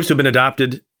seems to have been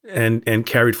adopted and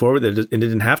carried forward. It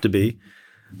didn't have to be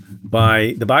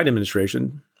by the Biden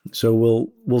administration. So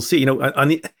we'll see.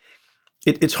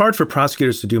 It's hard for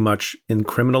prosecutors to do much in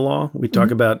criminal law. We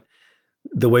talk about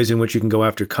the ways in which you can go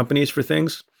after companies for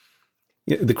things.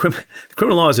 The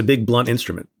criminal law is a big blunt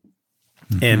instrument,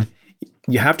 and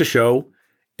you have to show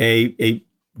a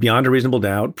beyond a reasonable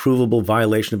doubt provable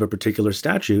violation of a particular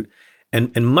statute.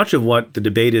 And much of what the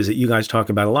debate is that you guys talk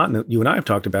about a lot, and that you and I have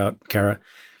talked about, Kara,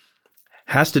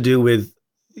 has to do with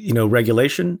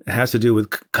regulation. It has to do with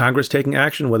Congress taking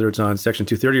action, whether it's on Section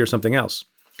 230 or something else.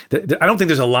 I don't think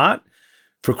there's a lot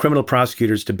for criminal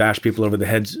prosecutors to bash people over the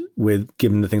heads with,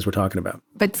 given the things we're talking about.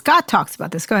 But Scott talks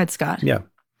about this. Go ahead, Scott. Yeah.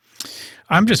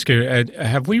 I'm just curious,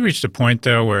 have we reached a point,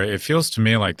 though, where it feels to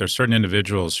me like there's certain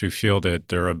individuals who feel that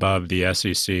they're above the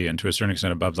SEC and to a certain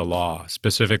extent above the law,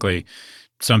 specifically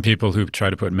some people who try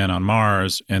to put men on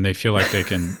Mars, and they feel like they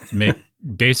can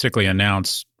basically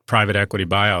announce private equity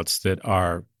buyouts that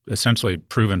are essentially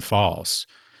proven false.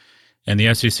 And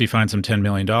the SEC fines them $10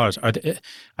 million.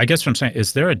 I guess what I'm saying,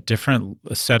 is there a different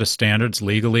set of standards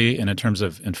legally and in terms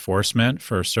of enforcement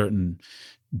for certain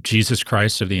Jesus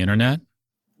Christ of the internet?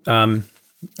 I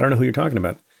don't know who you're talking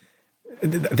about.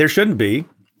 There shouldn't be.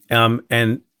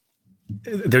 And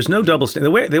there's no double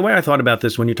standard. The way I thought about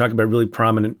this when you talk about really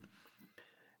prominent,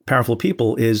 powerful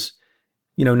people is,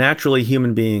 naturally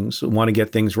human beings want to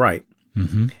get things right.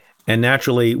 Mm-hmm. And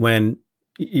naturally, when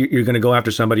you're going to go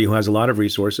after somebody who has a lot of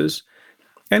resources,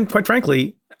 and quite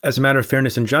frankly, as a matter of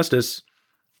fairness and justice,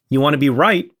 you want to be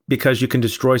right because you can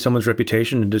destroy someone's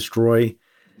reputation and destroy,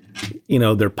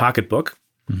 their pocketbook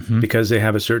because they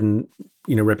have a certain,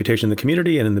 reputation in the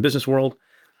community and in the business world.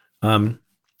 And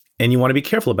you want to be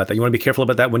careful about that. You want to be careful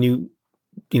about that when you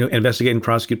investigate and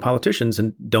prosecute politicians,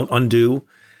 and don't undo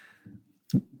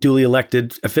duly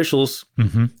elected officials,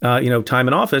 time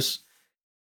in office.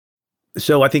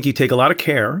 So I think you take a lot of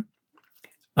care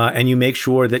and you make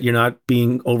sure that you're not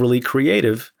being overly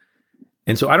creative.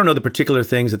 And so I don't know the particular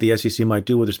things that the SEC might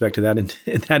do with respect to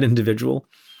that individual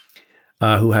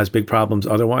who has big problems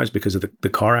otherwise because of the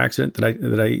car accident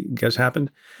that I guess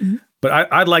happened. Mm-hmm. But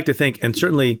I'd like to think, and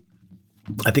certainly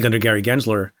I think under Gary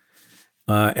Gensler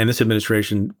and this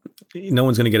administration, no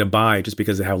one's going to get a buy just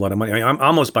because they have a lot of money. I mean, I'm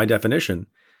almost by definition,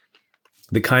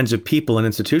 the kinds of people and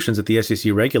institutions that the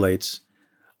SEC regulates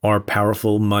are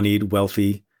powerful, moneyed,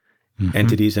 wealthy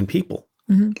entities and people.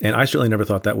 Mm-hmm. And I certainly never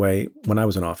thought that way when I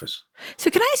was in office.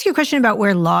 So can I ask you a question about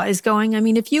where law is going? I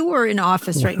mean, if you were in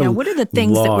office right now, what are the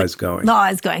things law is going? Law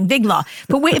is going, big law.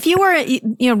 But if you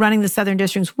were, running the Southern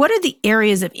districts, what are the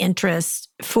areas of interest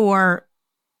for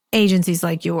agencies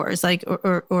like yours, like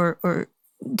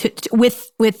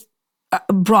with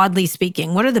broadly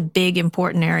speaking, what are the big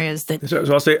important areas that?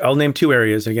 So I'll name two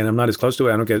areas. Again, I'm not as close to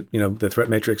it. I don't get the threat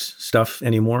matrix stuff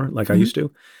anymore like I used to.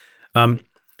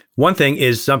 One thing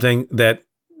is something that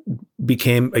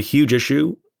became a huge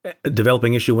issue, a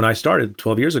developing issue when I started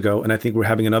 12 years ago, and I think we're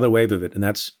having another wave of it, and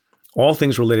that's all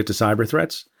things related to cyber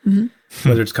threats,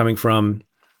 whether it's coming from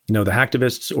the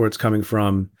hacktivists or it's coming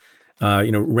from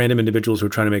random individuals who are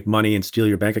trying to make money and steal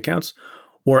your bank accounts,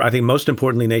 or I think most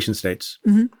importantly, nation states.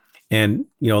 And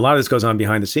a lot of this goes on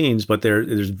behind the scenes, but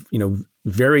there's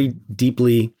very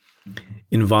deeply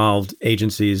involved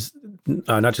agencies,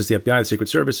 not just the FBI, the Secret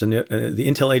Service, and the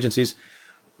intel agencies,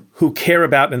 who care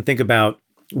about and think about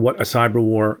what a cyber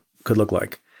war could look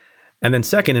like. And then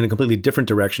second, in a completely different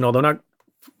direction, although not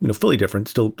fully different,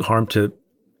 still harm to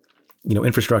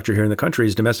infrastructure here in the country,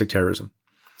 is domestic terrorism.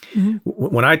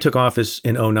 When I took office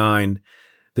in 2009,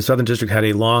 the Southern District had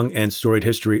a long and storied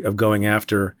history of going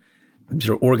after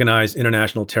sort of organized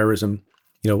international terrorism.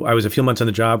 I was a few months on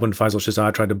the job when Faisal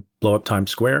Shahzad tried to blow up Times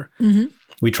Square.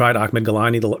 We tried Ahmed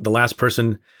Gilani, the last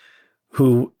person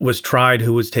who was tried,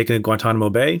 who was taken at Guantanamo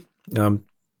Bay.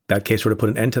 That case sort of put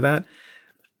an end to that.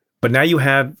 But now you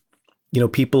have,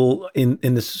 people in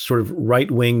this sort of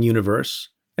right-wing universe,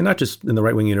 and not just in the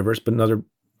right-wing universe, but in other,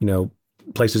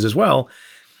 places as well,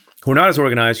 who are not as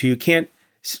organized, who you can't,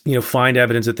 find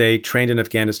evidence that they trained in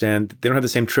Afghanistan. They don't have the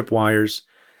same tripwires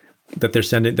that they're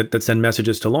sending, that send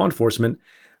messages to law enforcement.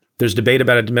 There's debate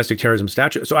about a domestic terrorism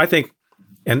statute. So I think,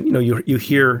 and you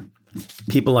hear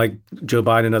people like Joe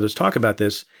Biden and others talk about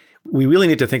this, we really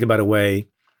need to think about a way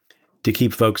to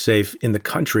keep folks safe in the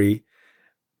country,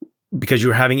 because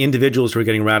you're having individuals who are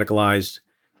getting radicalized,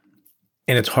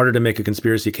 and it's harder to make a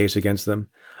conspiracy case against them.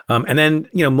 And then,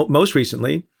 most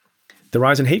recently, the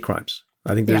rise in hate crimes.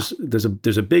 I think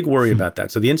there's a big worry about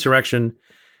that. So the insurrection,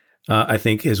 I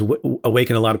think, has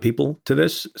awakened a lot of people to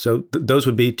this. So those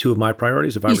would be two of my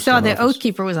priorities. If I saw the Oath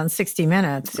Keeper was on 60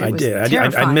 Minutes. I did.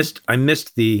 I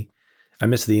missed I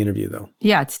missed the interview though.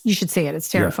 Yeah, you should see it. It's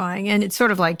terrifying. And it's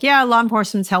sort of like, law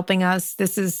enforcement's helping us.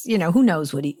 This is, who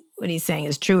knows what he's saying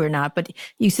is true or not. But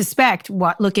you suspect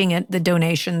looking at the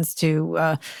donations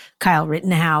to Kyle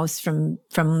Rittenhouse from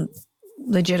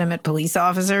legitimate police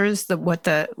officers,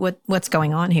 what's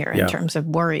going on here in terms of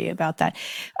worry about that.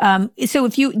 So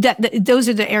if those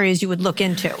are the areas you would look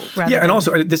into. And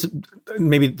also this,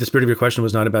 maybe the spirit of your question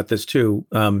was not about this too.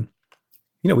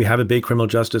 We have a big criminal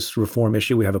justice reform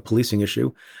issue. We have a policing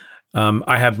issue.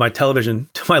 I have my television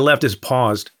to my left is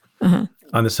paused on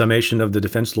the summation of the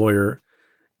defense lawyer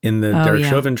in the Derek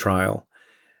Chauvin trial.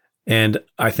 And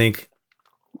I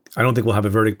don't think we'll have a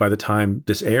verdict by the time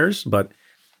this airs, but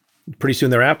pretty soon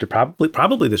thereafter,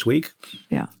 probably this week.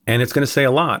 Yeah. And it's going to say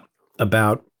a lot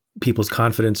about people's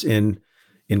confidence in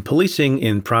policing,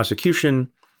 in prosecution,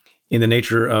 in the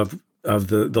nature of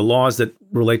the laws that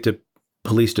relate to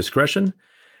police discretion.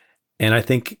 And I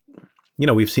think,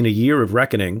 we've seen a year of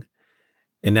reckoning,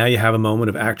 and now you have a moment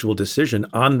of actual decision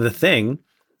on the thing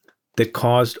that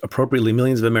caused appropriately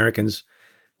millions of Americans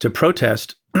to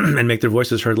protest and make their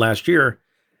voices heard last year.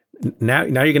 Now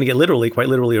you're going to get quite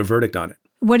literally a verdict on it.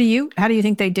 How do you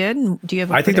think they did? And do you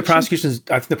have I think the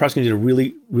prosecution did a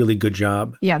really, really good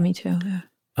job. Yeah, me too. Yeah.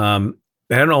 And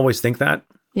I don't always think that.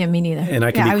 Yeah, me neither. And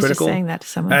I can be critical. I was just saying that to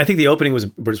someone. And I think the opening was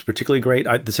particularly great.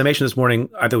 The summation this morning,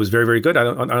 I thought was very, very good. I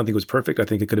don't think it was perfect. I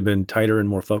think it could have been tighter and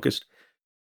more focused.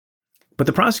 But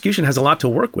the prosecution has a lot to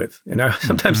work with. And I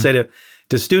sometimes say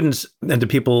to students and to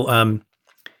people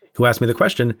who ask me the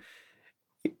question,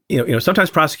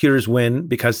 sometimes prosecutors win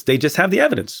because they just have the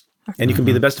evidence. And you can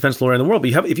be the best defense lawyer in the world.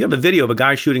 But if you have a video of a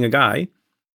guy shooting a guy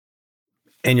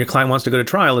and your client wants to go to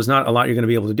trial, there's not a lot you're going to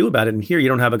be able to do about it. And here you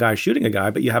don't have a guy shooting a guy,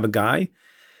 but you have a guy,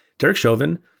 Derek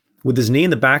Chauvin, with his knee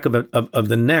in the back of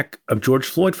the neck of George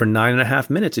Floyd for 9.5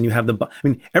 minutes. And you have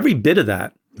every bit of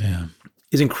that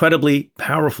is incredibly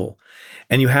powerful.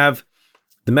 And you have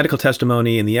the medical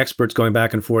testimony and the experts going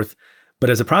back and forth.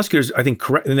 But as the prosecutors, I think,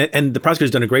 and the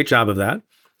prosecutor's done a great job of that.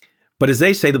 But as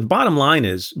they say, the bottom line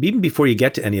is, even before you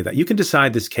get to any of that, you can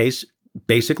decide this case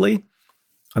basically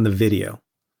on the video.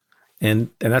 And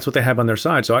that's what they have on their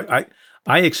side. So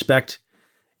I expect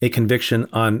a conviction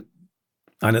on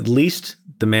at least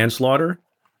the manslaughter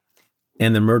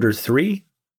and the murder 3,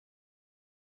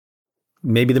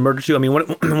 maybe the murder 2. I mean, one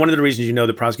of the reasons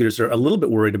the prosecutors are a little bit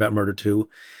worried about murder 2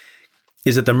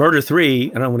 is that the murder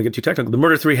 3, I don't want to get too technical, the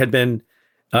murder 3 had been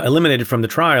eliminated from the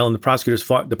trial, and the prosecutors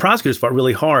fought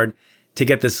really hard to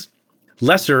get this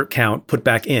lesser count put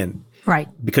back in. Right.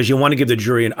 Because you want to give the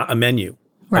jury a menu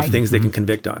of things they can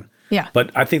convict on. Yeah.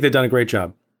 But I think they've done a great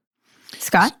job.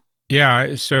 Scott?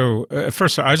 Yeah. So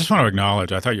first, I just want to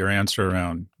acknowledge, I thought your answer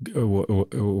around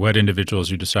what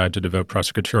individuals you decide to devote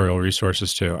prosecutorial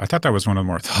resources to, I thought that was one of the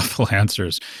more thoughtful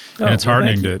answers. And it's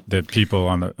heartening that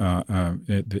people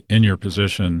in your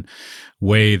position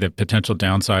weigh the potential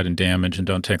downside and damage and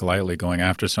don't take lightly going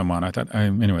after someone. I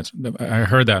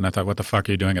heard that and I thought, what the fuck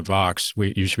are you doing at Vox?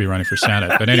 You should be running for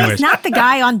Senate. But anyways. He's not the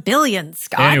guy on Billions,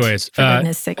 Scott. Anyways. For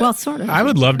goodness sake. Well, sort of. I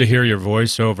would love to hear your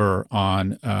voiceover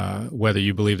on whether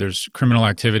you believe there's criminal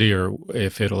activity or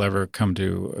if it'll ever come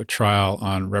to a trial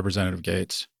on Representative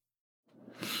Gates.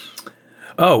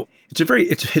 Oh, it's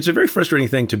a very frustrating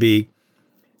thing to be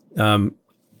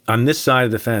on this side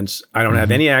of the fence. I don't have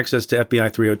any access to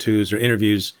FBI 302s or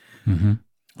interviews. Mm-hmm.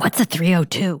 What's a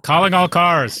 302? Calling all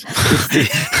cars.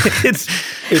 It's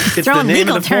the name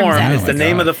of the form. It's the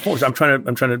name of the form. So I'm trying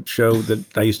to show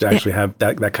that I used to actually have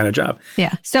that kind of job.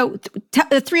 Yeah. So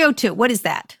the 302, what is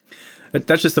that?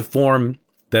 That's just the form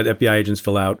that FBI agents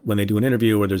fill out when they do an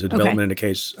interview or there's a development in a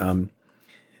case, so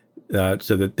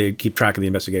that they keep track of the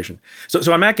investigation.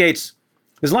 So on Matt Gaetz,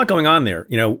 there's a lot going on there.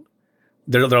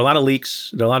 There are a lot of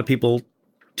leaks. There are a lot of people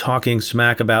talking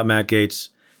smack about Matt Gaetz.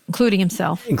 Including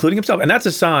himself. And that's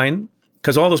a sign,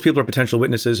 because all those people are potential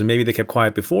witnesses, and maybe they kept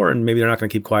quiet before, and maybe they're not going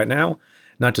to keep quiet now,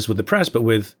 not just with the press, but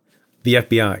with the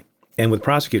FBI and with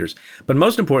prosecutors. But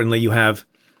most importantly, you have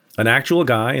an actual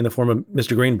guy in the form of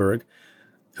Mr. Greenberg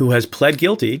who has pled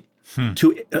guilty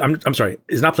to, I'm sorry,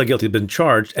 is not pled guilty, been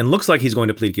charged, and looks like he's going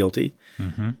to plead guilty.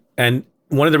 Mm-hmm. And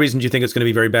one of the reasons you think it's going to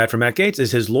be very bad for Matt Gaetz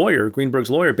is his lawyer, Greenberg's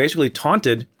lawyer, basically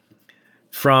taunted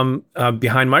from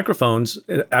behind microphones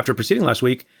after proceeding last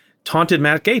week, taunted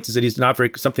Matt Gaetz, said he's not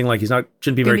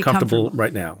shouldn't be very comfortable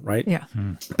right now, right? Yeah.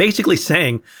 Basically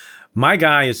saying, my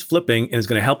guy is flipping and is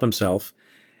going to help himself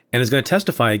and is going to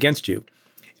testify against you.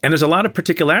 And there's a lot of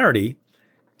particularity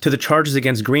to the charges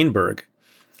against Greenberg.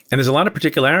 And there's a lot of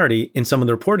particularity in some of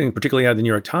the reporting, particularly out of the New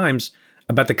York Times,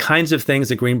 about the kinds of things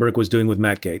that Greenberg was doing with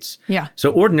Matt Gaetz. Yeah.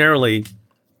 So ordinarily,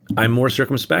 I'm more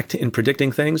circumspect in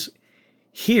predicting things.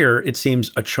 Here, it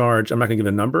seems a charge, I'm not going to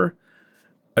give a number,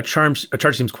 a charge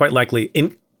seems quite likely,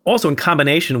 also in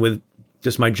combination with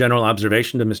just my general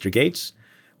observation to Mr. Gates,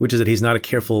 which is that he's not a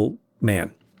careful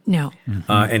man. No.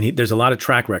 And there's a lot of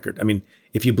track record. I mean,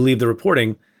 if you believe the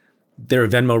reporting, there are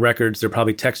Venmo records, there are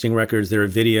probably texting records, there are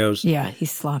videos. Yeah,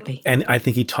 he's sloppy. And I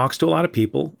think he talks to a lot of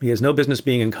people. He has no business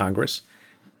being in Congress.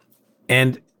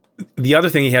 And the other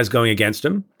thing he has going against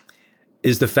him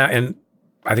is the fact, and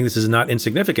I think this is not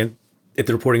insignificant if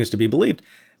the reporting is to be believed,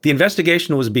 the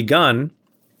investigation was begun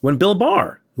when Bill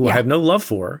Barr, who I have no love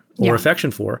for or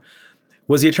affection for,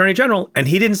 was the Attorney General. And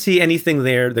he didn't see anything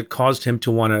there that caused him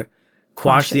to want to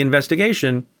quash the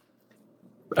investigation,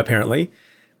 apparently,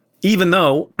 even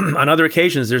though on other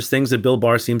occasions there's things that Bill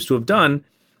Barr seems to have done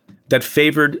that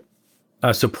favored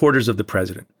supporters of the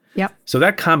president. Yep. So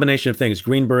that combination of things,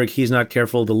 Greenberg, he's not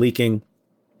careful, the leaking.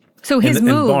 So his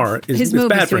move is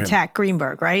bad to attack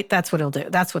Greenberg, right? That's what he'll do.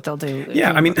 That's what they'll do.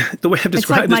 Yeah, I mean, the way I've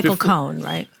described it's like this Michael Cohen,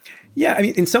 right? Yeah, I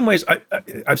mean, in some ways,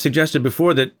 I've suggested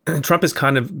before that Trump is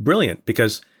kind of brilliant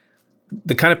because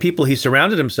the kind of people he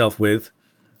surrounded himself with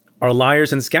are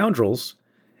liars and scoundrels.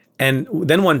 And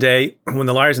then one day, when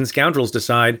the liars and scoundrels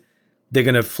decide they're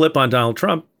going to flip on Donald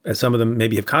Trump, as some of them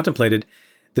maybe have contemplated,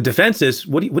 the defense is,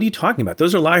 what are you talking about?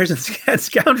 Those are liars and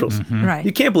scoundrels. Mm-hmm. Right.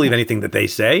 You can't believe anything that they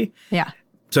say. Yeah.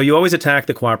 So you always attack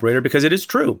the cooperator because it is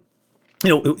true. You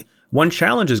know, one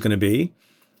challenge is going to be,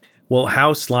 well,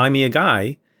 how slimy a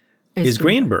guy is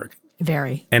Greenberg?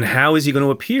 Very. And how is he going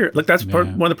to appear? Look, that's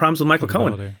one of the problems with Michael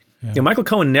Cohen. Yeah. You know, Michael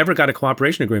Cohen never got a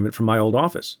cooperation agreement from my old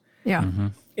office. Yeah. Mm-hmm.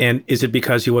 And is it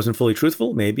because he wasn't fully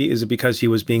truthful? Maybe. Is it because he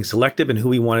was being selective in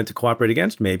who he wanted to cooperate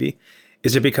against? Maybe.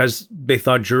 Is it because they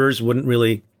thought jurors wouldn't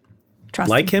really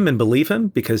like him and believe him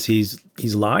because he's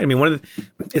lied? I mean,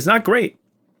 it's not great.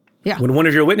 Yeah. When one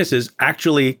of your witnesses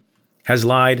actually has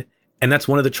lied, and that's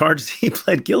one of the charges he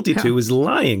pled guilty to is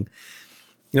lying.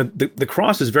 You know, the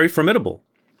cross is very formidable.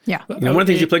 Yeah. You know, one of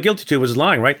the things you pled guilty to was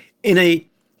lying, right? In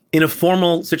a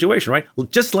formal situation, right?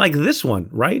 Just like this one,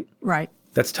 right? Right.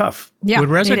 That's tough. Yeah. Would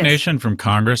resignation from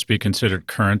Congress be considered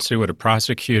currency? Would a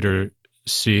prosecutor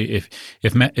see if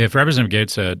Representative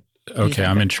Gates said, "Okay,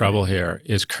 I'm in trouble here,"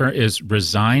 is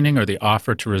resigning or the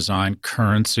offer to resign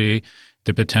currency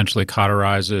that potentially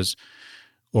cauterizes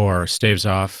or staves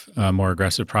off more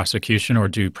aggressive prosecution, or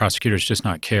do prosecutors just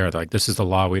not care? Like, this is the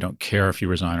law; we don't care if you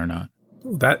resign or not.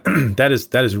 That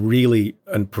is really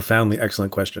a profoundly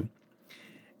excellent question,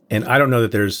 and I don't know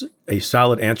that there's a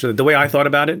solid answer. The way I thought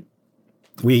about it,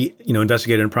 we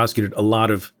investigated and prosecuted a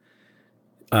lot of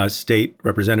state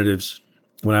representatives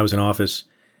when I was in office,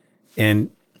 and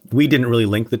we didn't really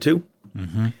link the two.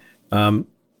 Mm-hmm.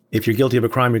 If you're guilty of a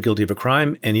crime, you're guilty of a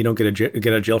crime, and you don't get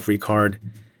a jail-free card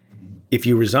if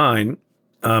you resign.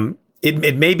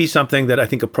 It may be something that I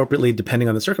think appropriately, depending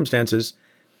on the circumstances,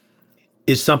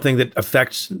 is something that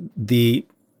affects a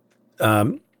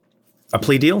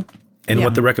plea deal and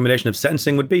what the recommendation of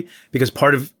sentencing would be, because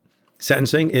part of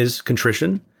sentencing is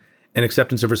contrition and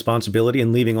acceptance of responsibility,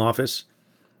 and leaving office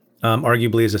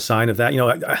arguably is a sign of that. You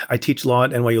know, I teach law at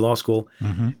NYU Law School,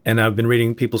 and I've been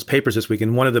reading people's papers this week,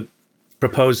 and one of the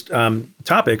proposed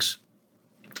topics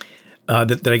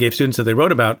that I gave students that they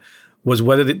wrote about was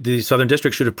whether the Southern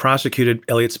District should have prosecuted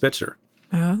Eliot Spitzer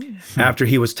after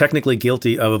he was technically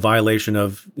guilty of a violation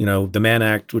of, the Mann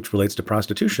Act, which relates to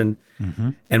prostitution. Mm-hmm.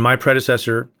 And my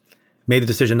predecessor made the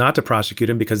decision not to prosecute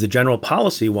him because the general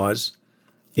policy was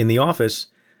in the office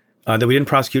that we didn't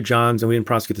prosecute Johns and we didn't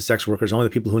prosecute the sex workers, only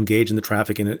the people who engage in the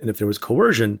trafficking, and if there was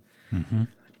coercion. Mm-hmm.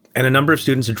 And a number of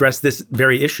students addressed this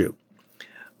very issue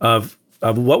of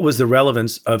what was the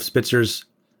relevance of Spitzer's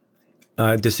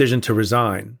decision to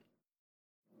resign.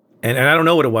 And I don't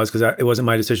know what it was because it wasn't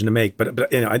my decision to make,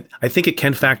 but I think it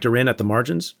can factor in at the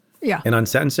margins and on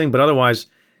sentencing, but otherwise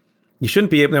you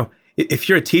shouldn't be able, if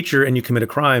you're a teacher and you commit a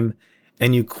crime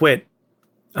and you quit,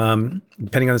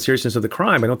 depending on the seriousness of the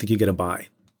crime, I don't think you get a bye.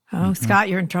 Oh, Scott,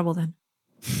 you're in trouble then.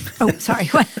 Oh, sorry.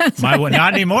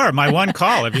 Not anymore. My one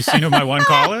call. Have you seen who my one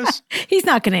call is? He's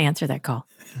not going to answer that call.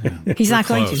 Yeah, he's not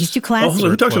going to. He's too classy. Oh,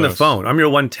 who talks on the phone? I'm your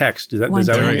one text. Is that one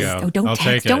text. There we go. Oh, don't I'll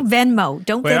text. Take don't Venmo.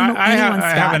 Don't Venmo anyone, Scott. I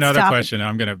have another Stop question.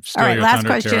 I'm going to steal All right, your last thunder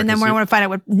question, and then we want to find out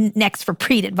what next for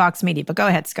Preet at Vox Media. But go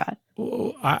ahead, Scott.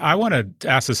 I want to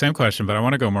ask the same question, but I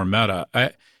want to go more meta.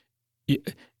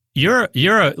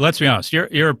 Let's be honest,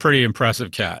 you're a pretty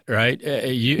impressive cat, right?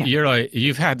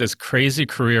 You've had this crazy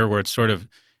career where it's sort of,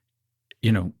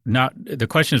 not the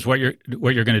question is what you're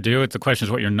going to do. It's the question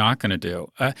is what you're not going to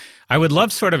do. I would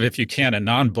love sort of, if you can, a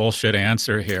non-bullshit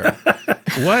answer here.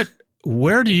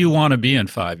 Where do you want to be in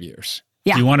 5 years?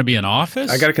 Yeah. Do you want to be in office?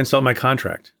 I got to consult my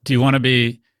contract. Do you want to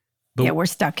be But we're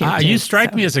stuck here. You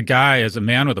strike me as a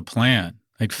man with a plan.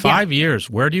 Like 5 years,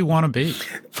 where do you want to be?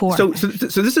 4. So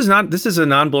this is a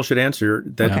non-bullshit answer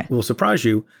that will surprise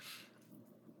you.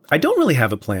 I don't really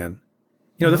have a plan.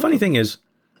 The funny thing is,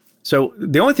 so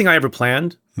the only thing I ever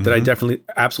planned that I definitely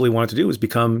absolutely wanted to do was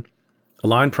become a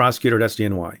line prosecutor at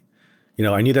SDNY.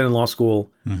 I knew that in law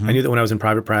school. I knew that when I was in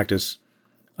private practice.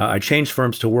 I changed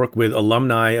firms to work with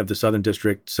alumni of the Southern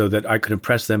District so that I could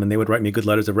impress them and they would write me good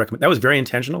letters of recommendation. That was very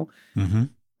intentional. And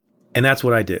that's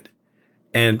what I did.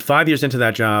 And 5 years into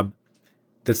that job,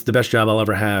 that's the best job I'll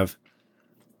ever have.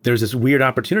 There's this weird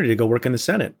opportunity to go work in the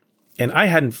Senate. And I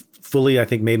hadn't fully, I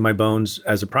think, made my bones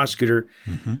as a prosecutor.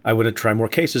 I would have tried more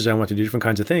cases. I wanted to do different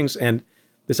kinds of things. And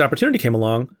this opportunity came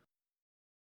along.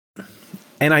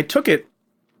 And I took it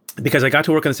because I got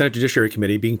to work on the Senate Judiciary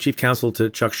Committee, being chief counsel to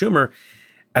Chuck Schumer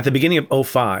at the beginning of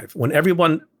 2005, when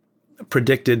everyone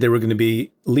predicted there were going to be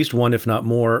at least one, if not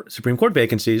more, Supreme Court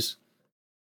vacancies.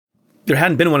 There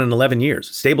hadn't been one in 11 years.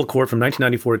 Stable court from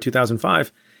 1994 to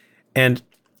 2005. And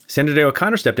Senator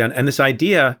O'Connor stepped down. And this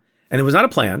idea, and it was not a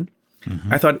plan,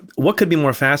 I thought, what could be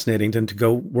more fascinating than to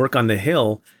go work on the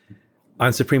Hill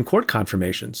on Supreme Court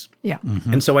confirmations? Yeah.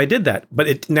 And so I did that.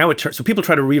 But so people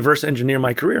try to reverse engineer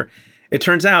my career. It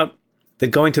turns out that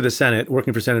going to the Senate,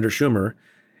 working for Senator Schumer,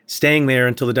 staying there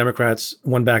until the Democrats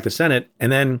won back the Senate,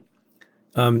 and then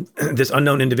this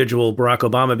unknown individual, Barack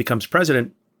Obama, becomes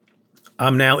president,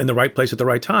 I'm now in the right place at the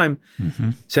right time.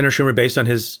 Senator Schumer, based on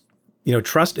his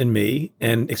trust in me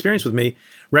and experience with me,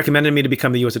 recommended me to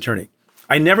become the U.S. attorney.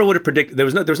 I never would have predicted. There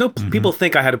was no people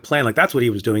think I had a plan, like that's what he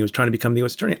was doing. He was trying to become the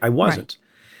U.S. attorney. I wasn't.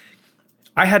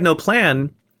 Right. I had no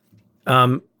plan.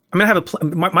 I have a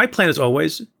plan. My plan is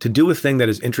always to do a thing that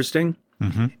is interesting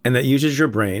and that uses your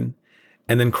brain,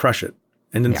 and then crush it.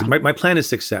 And then my plan is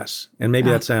success. And maybe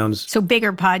that sounds... So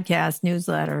bigger podcasts,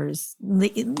 newsletters,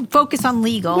 focus on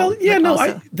legal. Well,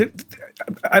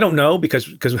 I don't know because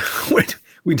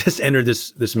we just entered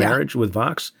this marriage with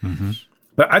Vox.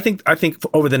 But I think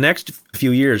over the next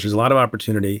few years, there's a lot of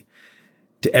opportunity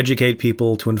to educate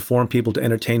people, to inform people, to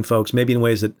entertain folks, maybe in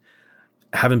ways that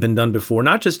haven't been done before,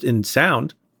 not just in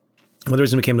sound. Well, the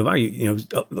reason we came to Vox,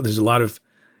 there's a lot of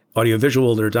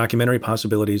audiovisual, there are documentary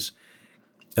possibilities.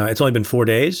 It's only been 4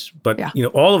 days, but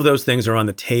all of those things are on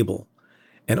the table,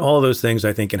 and all of those things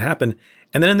I think can happen.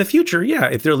 And then in the future,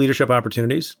 if there are leadership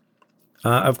opportunities,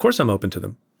 of course I'm open to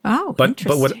them. Oh, but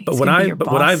interesting.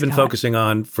 what I've been focusing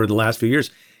on for the last few years,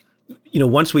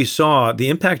 once we saw the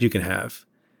impact you can have,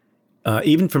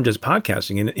 even from just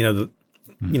podcasting,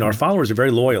 and our followers are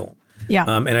very loyal,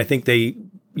 and I think they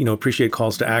appreciate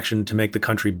calls to action to make the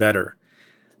country better.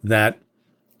 That.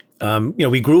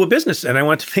 We grew a business, and I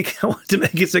wanted to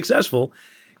make it successful.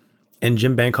 And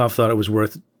Jim Bankoff thought it was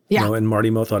worth, and Marty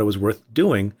Moe thought it was worth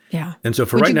doing. Yeah. And so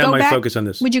right now, my focus on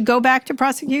this. Would you go back to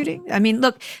prosecuting? I mean,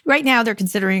 look, right now they're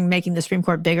considering making the Supreme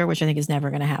Court bigger, which I think is never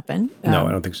going to happen. No,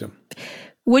 I don't think so.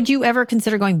 Would you ever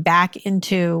consider going back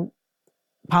into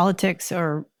politics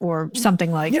or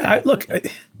something like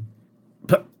that?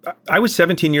 I was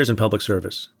 17 years in public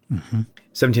service,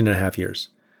 17 and a half years.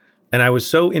 And I was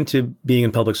so into being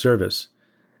in public service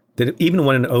that even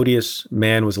when an odious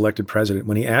man was elected president,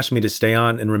 when he asked me to stay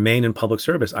on and remain in public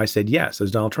service, I said yes,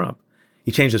 as Donald Trump.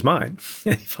 He changed his mind.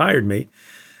 He fired me.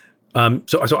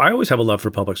 So I always have a love for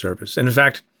public service. And in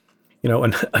fact,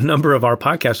 a number of our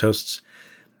podcast hosts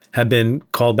have been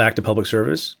called back to public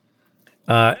service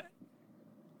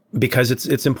because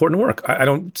it's important work. I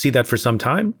don't see that for some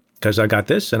time because I got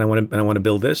this and I want to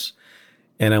build this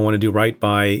and I want to do right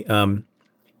by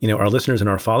our listeners and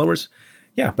our followers.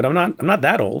 Yeah, but I'm not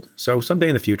that old. So someday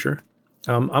in the future,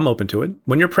 I'm open to it.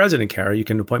 When you're president, Kara, you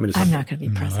can appoint me to something. I'm not going to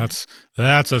be president.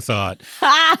 That's a thought.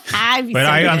 I'm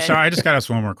sorry. I just got us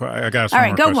one more question. All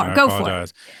right, go more. Go for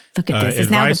it. Look at this. It's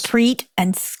now the Preet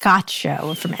and Scott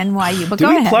show from NYU. But go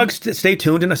ahead. Do we plug Stay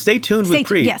Tuned? And stay tuned with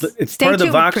Preet. Yes. It's part of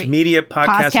the Vox Media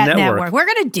Podcast Network. We're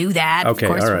going to do that. Okay,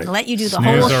 of course. all right. We're going to let you do the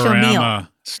whole shamil.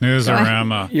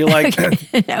 Snooze-a-rama. You're like,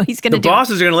 no, he's going to the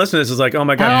bosses are going to listen to this. It's like, oh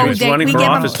my God, he's running for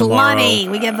office tomorrow.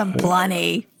 We give them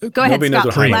plenty. Go ahead,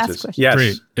 Scott. Last question. Yes.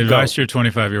 Preet, advice to your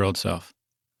 25-year-old self.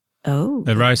 Oh.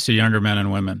 Advice to younger men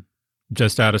and women,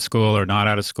 just out of school or not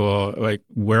out of school. Like,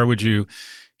 where would you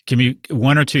give me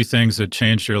one or two things that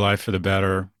changed your life for the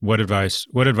better? What advice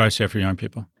do you have for young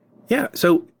people? Yeah.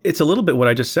 So it's a little bit what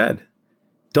I just said.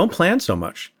 Don't plan so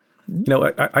much.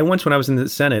 I once, when I was in the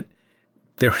Senate,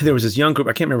 there was this young group.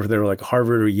 I can't remember if they were like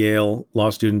Harvard or Yale law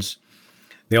students.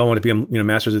 They all wanted to become,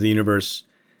 masters of the universe.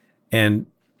 And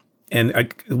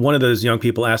one of those young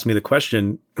people asked me the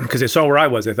question because they saw where I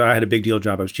was. They thought I had a big deal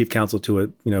job. I was chief counsel to a,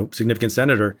 significant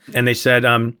senator. And they said,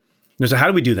 So how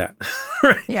do we do that?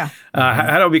 Right? Yeah.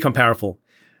 How do we become powerful?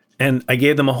 And I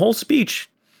gave them a whole speech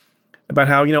about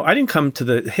how, I didn't come to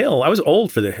the Hill. I was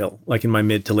old for the Hill, like in my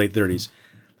mid to late 30s.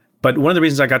 But one of the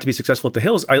reasons I got to be successful at the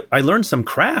Hill is I learned some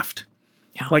craft.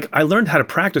 Yeah. Like I learned how to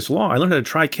practice law. I learned how to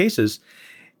try cases.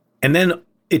 And then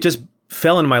it just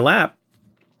fell in my lap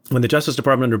when the Justice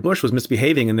Department under Bush was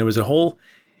misbehaving, and there was a whole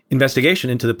investigation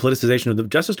into the politicization of the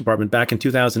Justice Department back in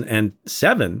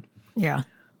 2007. Yeah.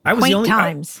 I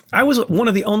was I was one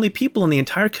of the only people in the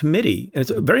entire committee, and it's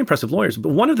very impressive lawyers, but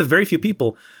one of the very few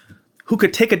people who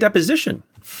could take a deposition,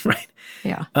 right?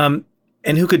 Yeah. And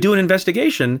who could do an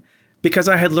investigation because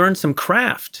I had learned some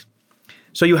craft.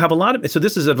 So you have a lot of, so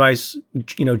this is advice,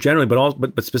 generally,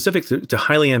 but specific to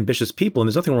highly ambitious people. And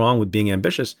there's nothing wrong with being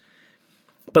ambitious,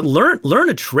 but learn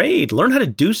a trade, learn how to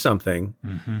do something.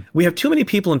 Mm-hmm. We have too many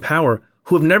people in power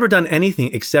who have never done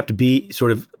anything except be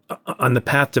sort of on the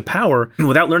path to power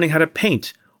without learning how to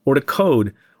paint or to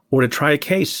code or to try a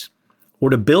case or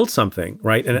to build something,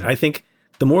 right? And I think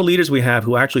the more leaders we have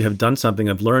who actually have done something,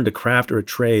 have learned a craft or a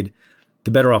trade,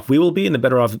 the better off we will be and the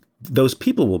better off those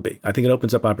people will be. I think it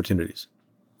opens up opportunities.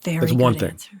 That's one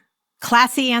thing. Answer.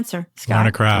 Classy answer, Scott. Learn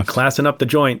a craft. Classing up the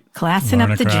joint. Classing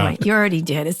up the joint. You already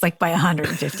did. It's like by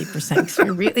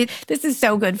 150%. This is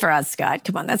so good for us, Scott.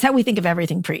 Come on. That's how we think of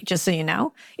everything, Preet, just so you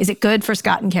know. Is it good for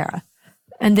Scott and Kara?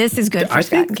 And this is good for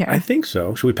Scott and Kara. I think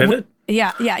so. Should we pivot?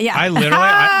 Yeah. I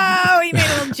literally... he made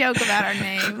a little joke about our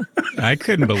name. I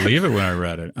couldn't believe it when I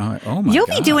read it. Oh my You'll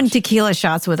gosh. be doing tequila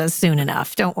shots with us soon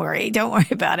enough. Don't worry. Don't worry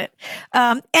about it.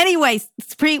 Anyway,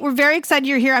 Preet, we're very excited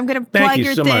you're here. I'm going to plug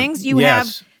your things. Much. You have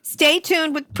Stay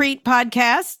Tuned with Preet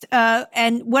podcast.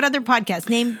 And what other podcast?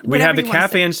 We have the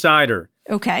Cafe Insider.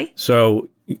 Okay. So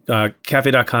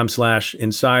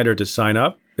cafe.com/insider to sign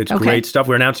up. It's great stuff.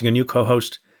 We're announcing a new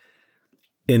co-host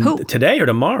today or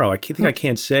tomorrow. I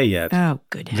can't say yet. Oh,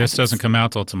 good heavens. This doesn't come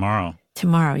out till tomorrow.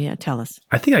 Tomorrow, yeah. Tell us.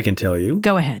 I think I can tell you.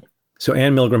 Go ahead. So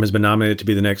Ann Milgram has been nominated to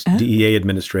be the next DEA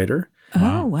administrator.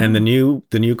 Oh, wow. And the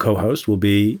new co-host will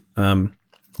be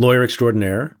lawyer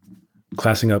extraordinaire,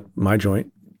 classing up my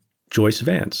joint, Joyce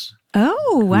Vance.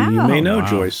 Oh, wow. You may know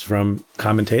Joyce from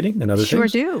commentating and other things. Sure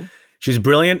do. She's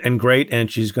brilliant and great,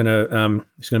 and she's gonna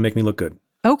make me look good.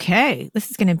 Okay. This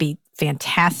is going to be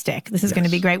fantastic. This is going to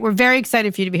be great. We're very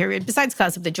excited for you to be here. Besides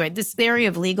Class of the Joint, this area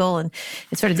of legal and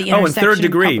it's sort of the intersection. And Third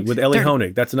Degree with Ellie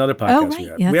Honig. That's another podcast we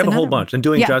have. Yeah, we have a whole bunch. And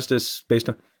Doing Justice based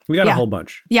on, we got a whole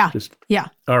bunch. Yeah.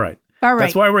 All right.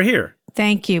 That's why we're here.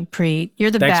 Thank you, Preet. You're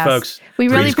the Thanks, best. Folks. We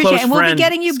really Preet's appreciate it. And we'll be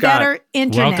getting you Scott. better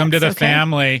internet. Welcome to the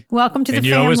family. Welcome to the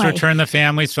family. And you always return the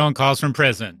family's phone calls from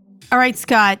prison. All right,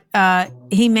 Scott.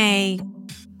 He may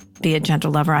be a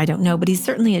gentle lover. I don't know, but he's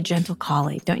certainly a gentle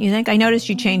colleague, don't you think? I noticed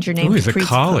you changed your name to Preet's Preet's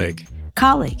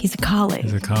colleague. He's a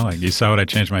colleague. You saw what I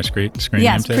changed my screen name to?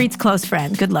 Yes, Preet's close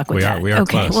friend. Good luck with that. We are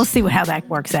close. We'll see how that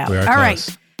works out. We are All close.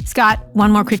 right, Scott,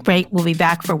 one more quick break. We'll be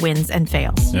back for wins and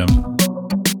fails. Yeah.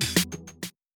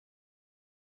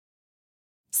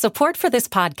 Support for this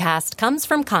podcast comes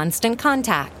from Constant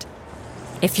Contact.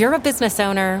 If you're a business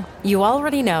owner, you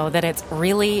already know that it's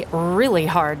really, really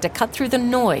hard to cut through the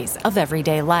noise of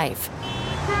everyday life.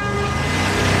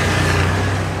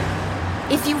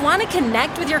 If you want to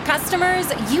connect with your customers,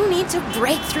 you need to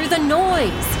break through the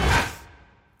noise.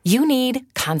 You need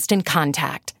Constant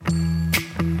Contact.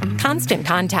 Constant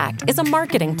Contact is a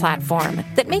marketing platform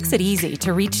that makes it easy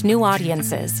to reach new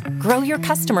audiences, grow your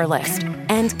customer list,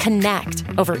 and connect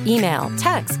over email,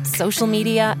 text, social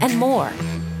media, and more.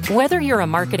 Whether you're a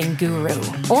marketing guru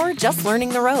or just learning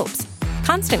the ropes,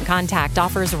 Constant Contact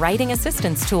offers writing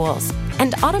assistance tools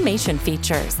and automation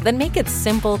features that make it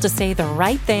simple to say the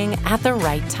right thing at the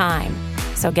right time.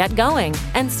 So get going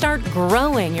and start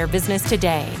growing your business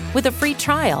today with a free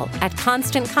trial at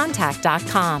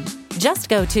ConstantContact.com. Just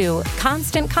go to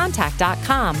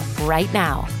ConstantContact.com right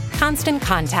now. Constant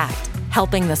Contact,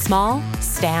 helping the small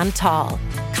stand tall.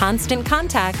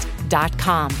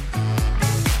 ConstantContact.com.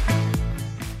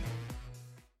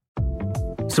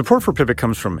 Support for Pivot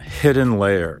comes from Hidden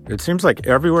Layer. It seems like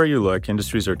everywhere you look,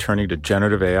 industries are turning to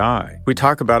generative AI. We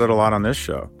talk about it a lot on this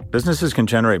show. Businesses can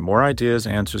generate more ideas,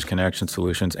 answers, connections,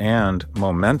 solutions, and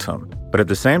momentum. But at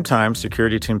the same time,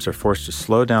 security teams are forced to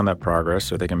slow down that progress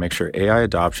so they can make sure AI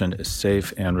adoption is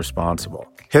safe and responsible.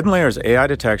 Hidden Layer's AI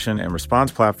detection and response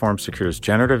platform secures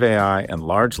generative AI and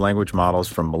large language models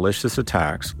from malicious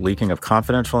attacks, leaking of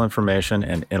confidential information,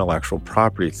 and intellectual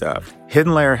property theft.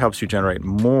 Hidden Layer helps you generate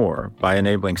more by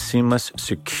enabling seamless,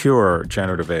 secure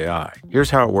generative AI. Here's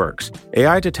how it works.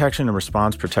 AI detection and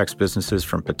response protects businesses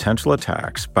from potential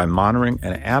attacks by by monitoring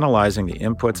and analyzing the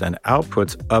inputs and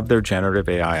outputs of their generative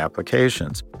AI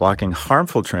applications, blocking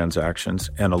harmful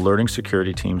transactions and alerting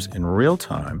security teams in real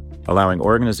time, allowing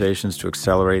organizations to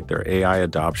accelerate their AI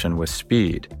adoption with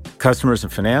speed. Customers in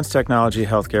finance, technology,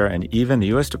 healthcare, and even the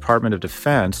U.S. Department of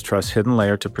Defense trust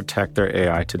HiddenLayer to protect their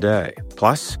AI today.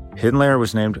 Plus, HiddenLayer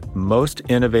was named Most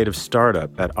Innovative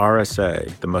Startup at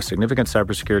RSA, the most significant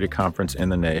cybersecurity conference in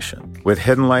the nation. With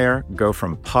HiddenLayer, go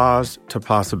from pause to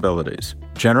possibilities.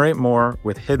 Generate more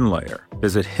with HiddenLayer.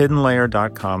 Visit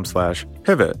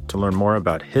hiddenlayer.com/pivot to learn more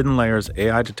about HiddenLayer's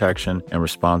AI detection and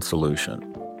response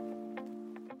solution.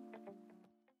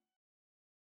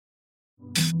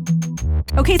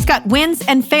 Okay, Scott, wins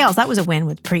and fails. That was a win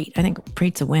with Preet. I think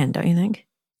Preet's a win, don't you think?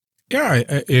 Yeah,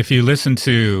 if you listen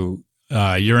to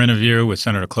your interview with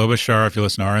Senator Klobuchar, if you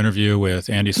listen to our interview with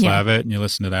Andy Slavitt, and you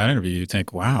listen to that interview, you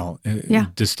think, wow,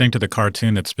 distinct to the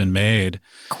cartoon that's been made.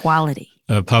 Quality.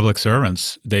 Public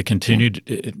servants, they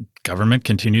government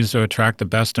continues to attract the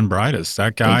best and brightest.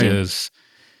 That guy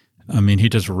he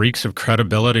just reeks of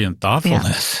credibility and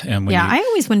thoughtfulness. Yeah. And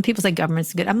when people say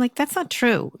government's good, I'm like, that's not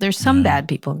true. There's some bad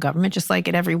people in government, just like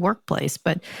at every workplace,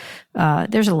 but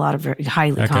there's a lot of very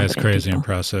highly competent That guy's crazy people.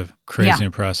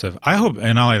 impressive. I hope,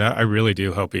 and not only that, I really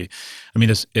do hope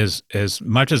this is as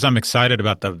much as I'm excited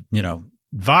about the,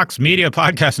 Vox Media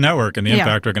Podcast Network and the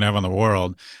impact we're going to have on the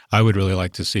world, I would really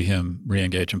like to see him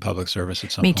re-engage in public service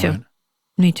at some point.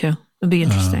 Me too. It'll be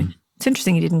interesting. It's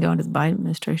interesting he didn't go into the Biden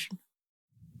administration.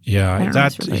 Yeah,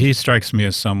 he strikes me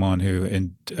as someone who,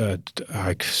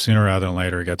 sooner rather than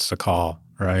later, gets the call,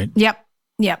 right? Yep,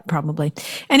 probably.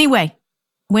 Anyway,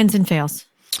 wins and fails.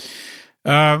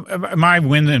 My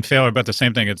win and fail are about the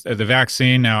same thing. It's the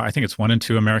vaccine now. I think it's 1 in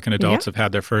 2 American adults have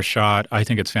had their first shot. I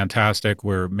think it's fantastic.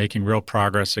 We're making real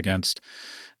progress against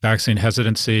vaccine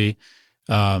hesitancy.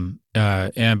 But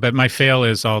my fail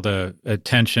is all the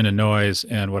attention and noise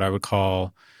and what I would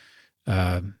call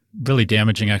really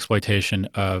damaging exploitation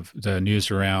of the news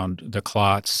around the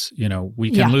clots. We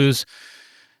can lose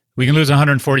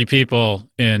 140 people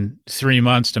in 3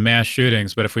 months to mass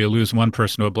shootings, but if we lose one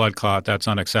person to a blood clot, that's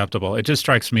unacceptable. It just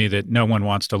strikes me that no one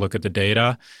wants to look at the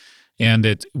data, and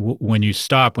that when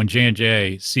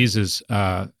J&J seizes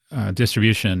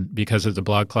distribution because of the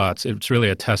blood clots, it's really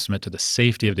a testament to the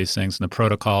safety of these things and the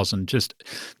protocols, and just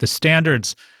the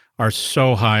standards are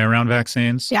so high around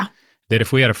vaccines. Yeah. That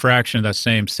if we had a fraction of that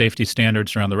same safety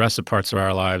standards around the rest of parts of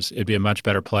our lives, it'd be a much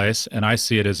better place. And I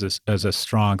see it as a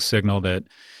strong signal that,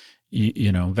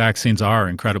 vaccines are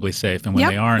incredibly safe. And when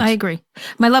they aren't, I agree.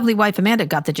 My lovely wife Amanda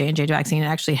got the J&J vaccine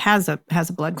and actually has a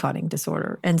blood clotting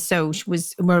disorder, and so she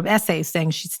wrote essays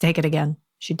saying she'd take it again.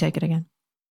 She'd take it again.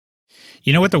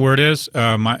 You know what the word is?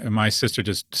 My sister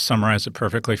just summarized it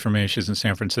perfectly for me. She's in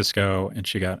San Francisco, and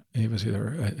she got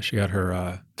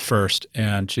her first,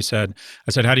 and I said,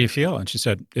 "How do you feel?" And she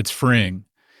said, "It's freeing."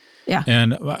 Yeah.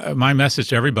 And my message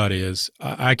to everybody is,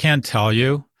 I can't tell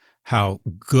you how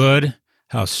good,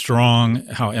 how strong,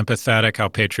 how empathetic, how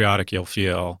patriotic you'll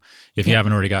feel if you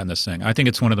haven't already gotten this thing. I think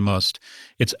it's one of the most.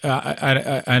 It's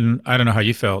I don't know how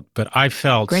you felt, but I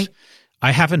felt great.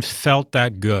 I haven't felt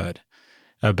that good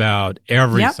about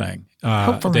everything.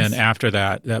 Then after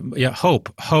that,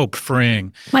 hope,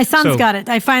 freeing. My son's got it.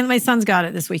 My son's got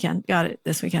it this weekend.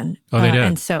 Oh, they did.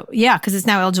 And so, because it's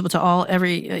now eligible to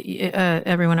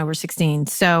everyone over 16.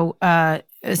 So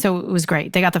it was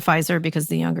great. They got the Pfizer because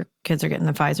the younger kids are getting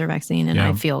the Pfizer vaccine, and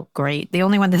I feel great. The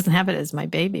only one that doesn't have it is my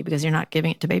baby, because you're not giving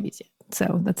it to babies yet.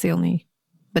 So that's the only.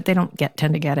 But they don't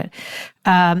tend to get it.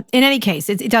 In any case,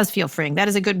 it does feel freeing. That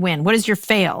is a good win. What is your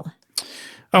fail?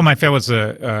 Oh, my fail was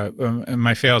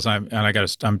my fails.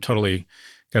 I'm totally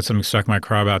got something stuck in my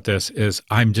craw about this. Is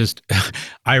I'm just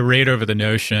irate over the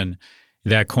notion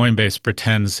that Coinbase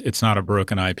pretends it's not a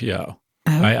broken IPO.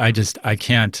 Oh. I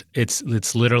can't.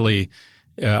 It's literally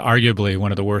arguably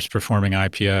one of the worst performing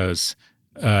IPOs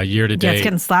year to date. Yeah, it's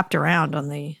getting slapped around on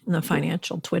the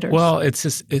financial Twitter. Well, it's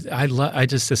just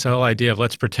this whole idea of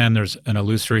let's pretend there's an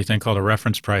illusory thing called a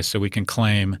reference price so we can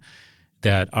claim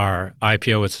that our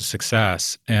IPO was a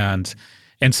success. And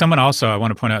someone also, I want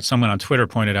to point out, someone on Twitter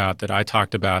pointed out that I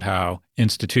talked about how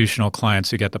institutional clients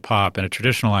who get the pop in a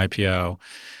traditional IPO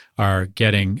are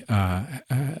getting,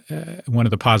 one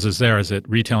of the positives there is that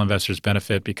retail investors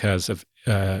benefit because of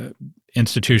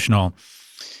institutional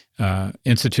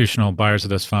buyers of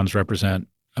those funds represent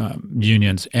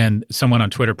unions. And someone on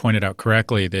Twitter pointed out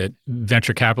correctly that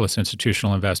venture capitalist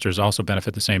institutional investors also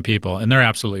benefit the same people. And they're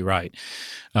absolutely right.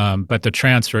 But the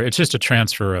transfer, it's just a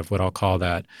transfer of what I'll call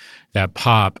that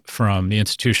pop from the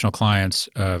institutional clients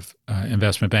of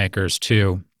investment bankers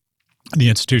to the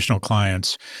institutional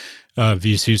clients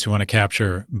VCs who want to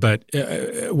capture, but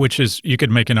which is, you could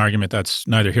make an argument that's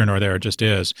neither here nor there, it just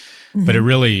is. Mm-hmm. But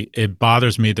it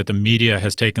bothers me that the media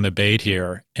has taken the bait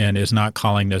here and is not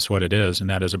calling this what it is, and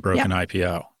that is a broken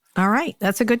IPO. All right.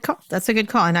 That's a good call.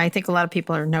 And I think a lot of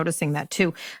people are noticing that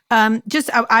too.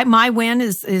 My win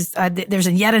is there's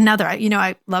yet another,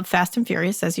 I love Fast and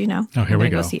Furious, as you know. Oh, here we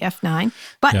go. Go see F9.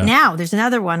 But now there's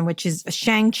another one, which is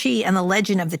Shang-Chi and the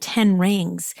Legend of the Ten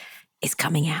Rings is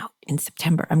coming out in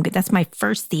September. That's my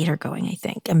first theater going, I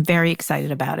think. I'm very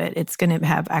excited about it. It's going to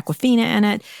have Awkwafina in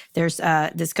it. There's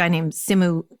this guy named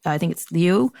Simu, I think it's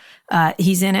Liu.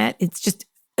 He's in it. It's just,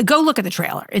 go look at the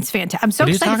trailer. It's fantastic. I'm so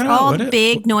excited for all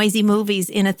big, noisy movies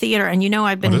in a theater. And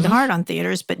I've been hard on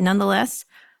theaters, but nonetheless,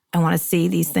 I want to see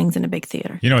these things in a big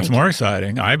theater. What's more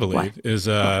exciting, I believe, is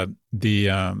the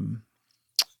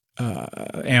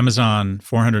Amazon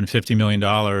 $450 million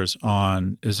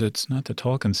on, it's not the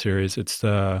Tolkien series, it's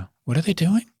the, what are they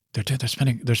doing? They're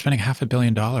spending $500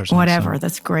 million. Whatever,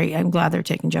 that's great. I'm glad they're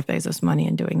taking Jeff Bezos' money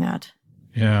and doing that.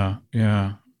 Yeah.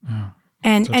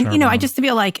 And I just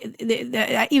feel like,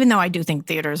 even though I do think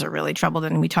theaters are really troubled,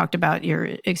 and we talked about your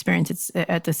experience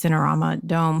at the Cinerama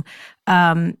Dome,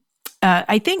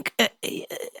 I think,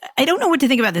 I don't know what to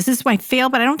think about this. This is my fail,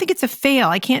 but I don't think it's a fail.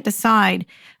 I can't decide.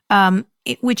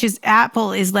 Which is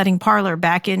Apple is letting Parler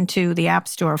back into the App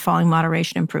Store following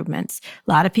moderation improvements.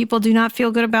 A lot of people do not feel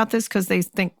good about this because they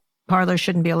think Parler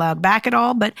shouldn't be allowed back at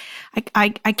all. But I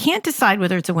can't decide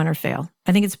whether it's a win or fail.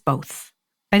 I think it's both.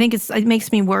 I think it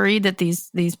makes me worried that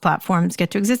these platforms get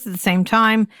to exist at the same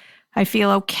time. I feel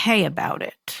okay about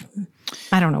it.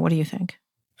 I don't know. What do you think?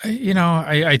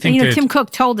 I think Tim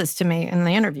Cook told this to me in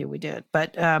the interview we did.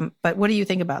 But what do you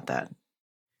think about that?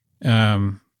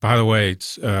 By the way,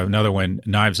 it's another one.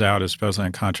 Knives Out is supposedly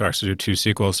in contracts to do 2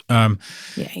 sequels.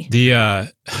 Yay.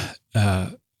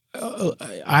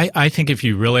 I think if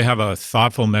you really have a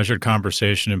thoughtful, measured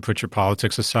conversation and put your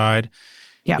politics aside,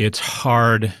 it's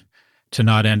hard to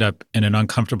not end up in an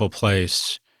uncomfortable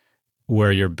place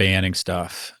where you're banning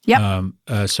stuff. Yep.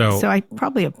 So I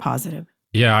probably a positive.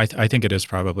 Yeah, I think it is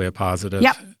probably a positive.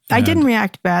 Yep. I didn't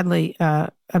react badly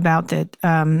about that.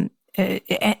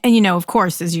 And of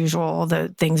course, as usual, all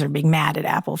the things are being mad at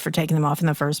Apple for taking them off in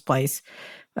the first place.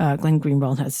 Glenn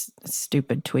Greenwald has a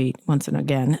stupid tweet once and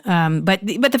again. But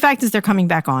the fact is they're coming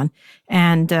back on,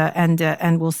 and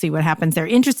we'll see what happens there.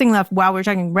 Interesting enough, while we're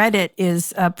talking, Reddit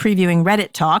is previewing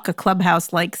Reddit Talk, a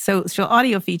Clubhouse-like social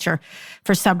audio feature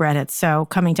for subreddits. So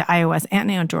coming to iOS and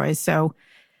Android. So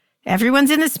everyone's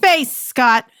in the space,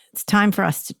 Scott. It's time for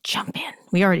us to jump in.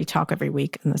 We already talk every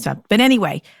week on this app. But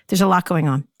anyway, there's a lot going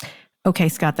on. Okay,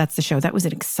 Scott, that's the show. That was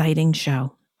an exciting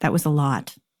show. That was a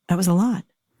lot.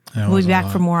 We'll be back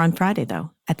for more on Friday,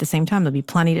 though. At the same time, there'll be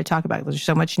plenty to talk about. There's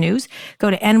so much news. Go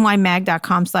to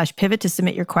nymag.com/pivot to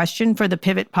submit your question for the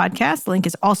Pivot podcast. The link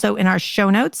is also in our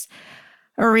show notes.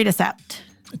 Or read us out.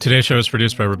 Today's show is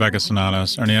produced by Rebecca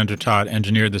Sananos. Ernie Undertot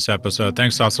engineered this episode.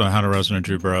 Thanks also to Hannah Rosen and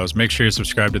Drew Burrows. Make sure you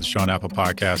subscribe to the show on Apple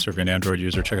Podcasts, or if you're an Android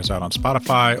user, check us out on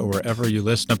Spotify or wherever you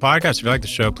listen to podcasts. If you like the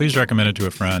show, please recommend it to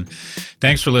a friend.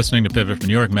 Thanks for listening to Pivot from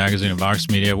New York Magazine and Vox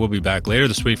Media. We'll be back later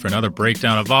this week for another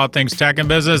breakdown of all things tech and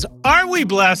business. Aren't we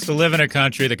blessed to live in a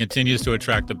country that continues to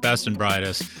attract the best and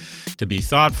brightest, to be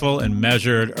thoughtful and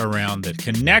measured around the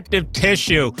connective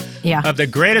tissue of the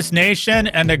greatest nation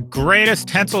and the greatest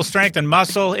tensile strength and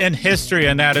muscle in history,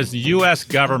 and that is the U.S.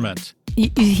 government.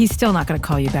 He's still not going to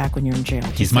call you back when you're in jail.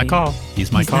 He's my call.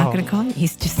 He's not going to call you.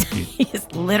 He's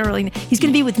literally, he's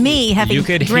going to be with me having You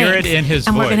could drinks, hear it in his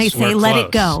and voice. we're going to say, let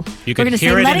it go. You could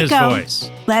hear it in his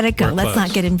voice. Let it go. Let's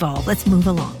not get involved. Let's move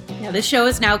along. Yeah, this show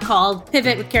is now called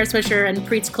Pivot with Kara Swisher and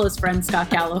Preet's close friend,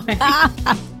 Scott Galloway.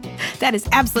 That is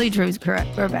absolutely true,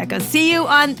 correct, Rebecca. See you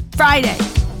on Friday.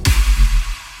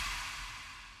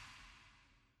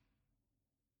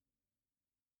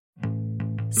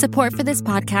 Support for this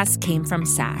podcast came from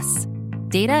SAS.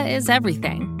 Data is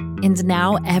everything, and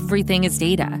now everything is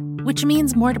data, which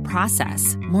means more to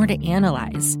process, more to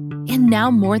analyze. And now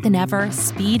more than ever,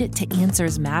 speed to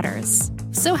answers matters.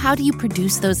 So how do you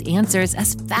produce those answers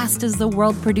as fast as the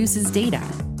world produces data?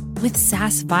 With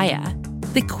SAS Viya,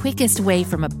 the quickest way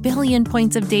from a billion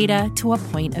points of data to a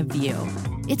point of view.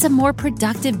 It's a more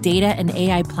productive data and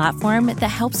AI platform that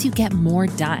helps you get more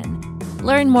done.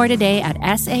 Learn more today at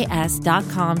sas.com/VIYA.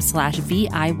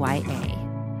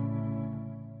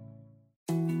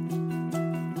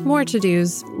 More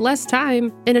to-dos, less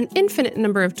time, and an infinite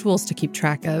number of tools to keep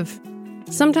track of.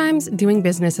 Sometimes doing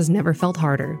business has never felt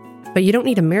harder, but you don't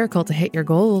need a miracle to hit your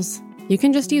goals. You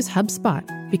can just use HubSpot,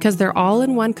 because their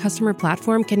all-in-one customer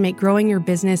platform can make growing your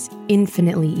business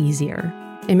infinitely easier.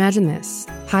 Imagine this: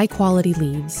 high-quality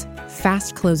leads,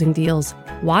 fast closing deals,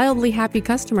 wildly happy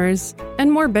customers,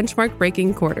 and more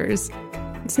benchmark-breaking quarters.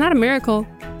 It's not a miracle,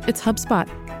 it's HubSpot.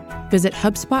 Visit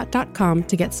HubSpot.com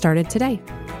to get started today.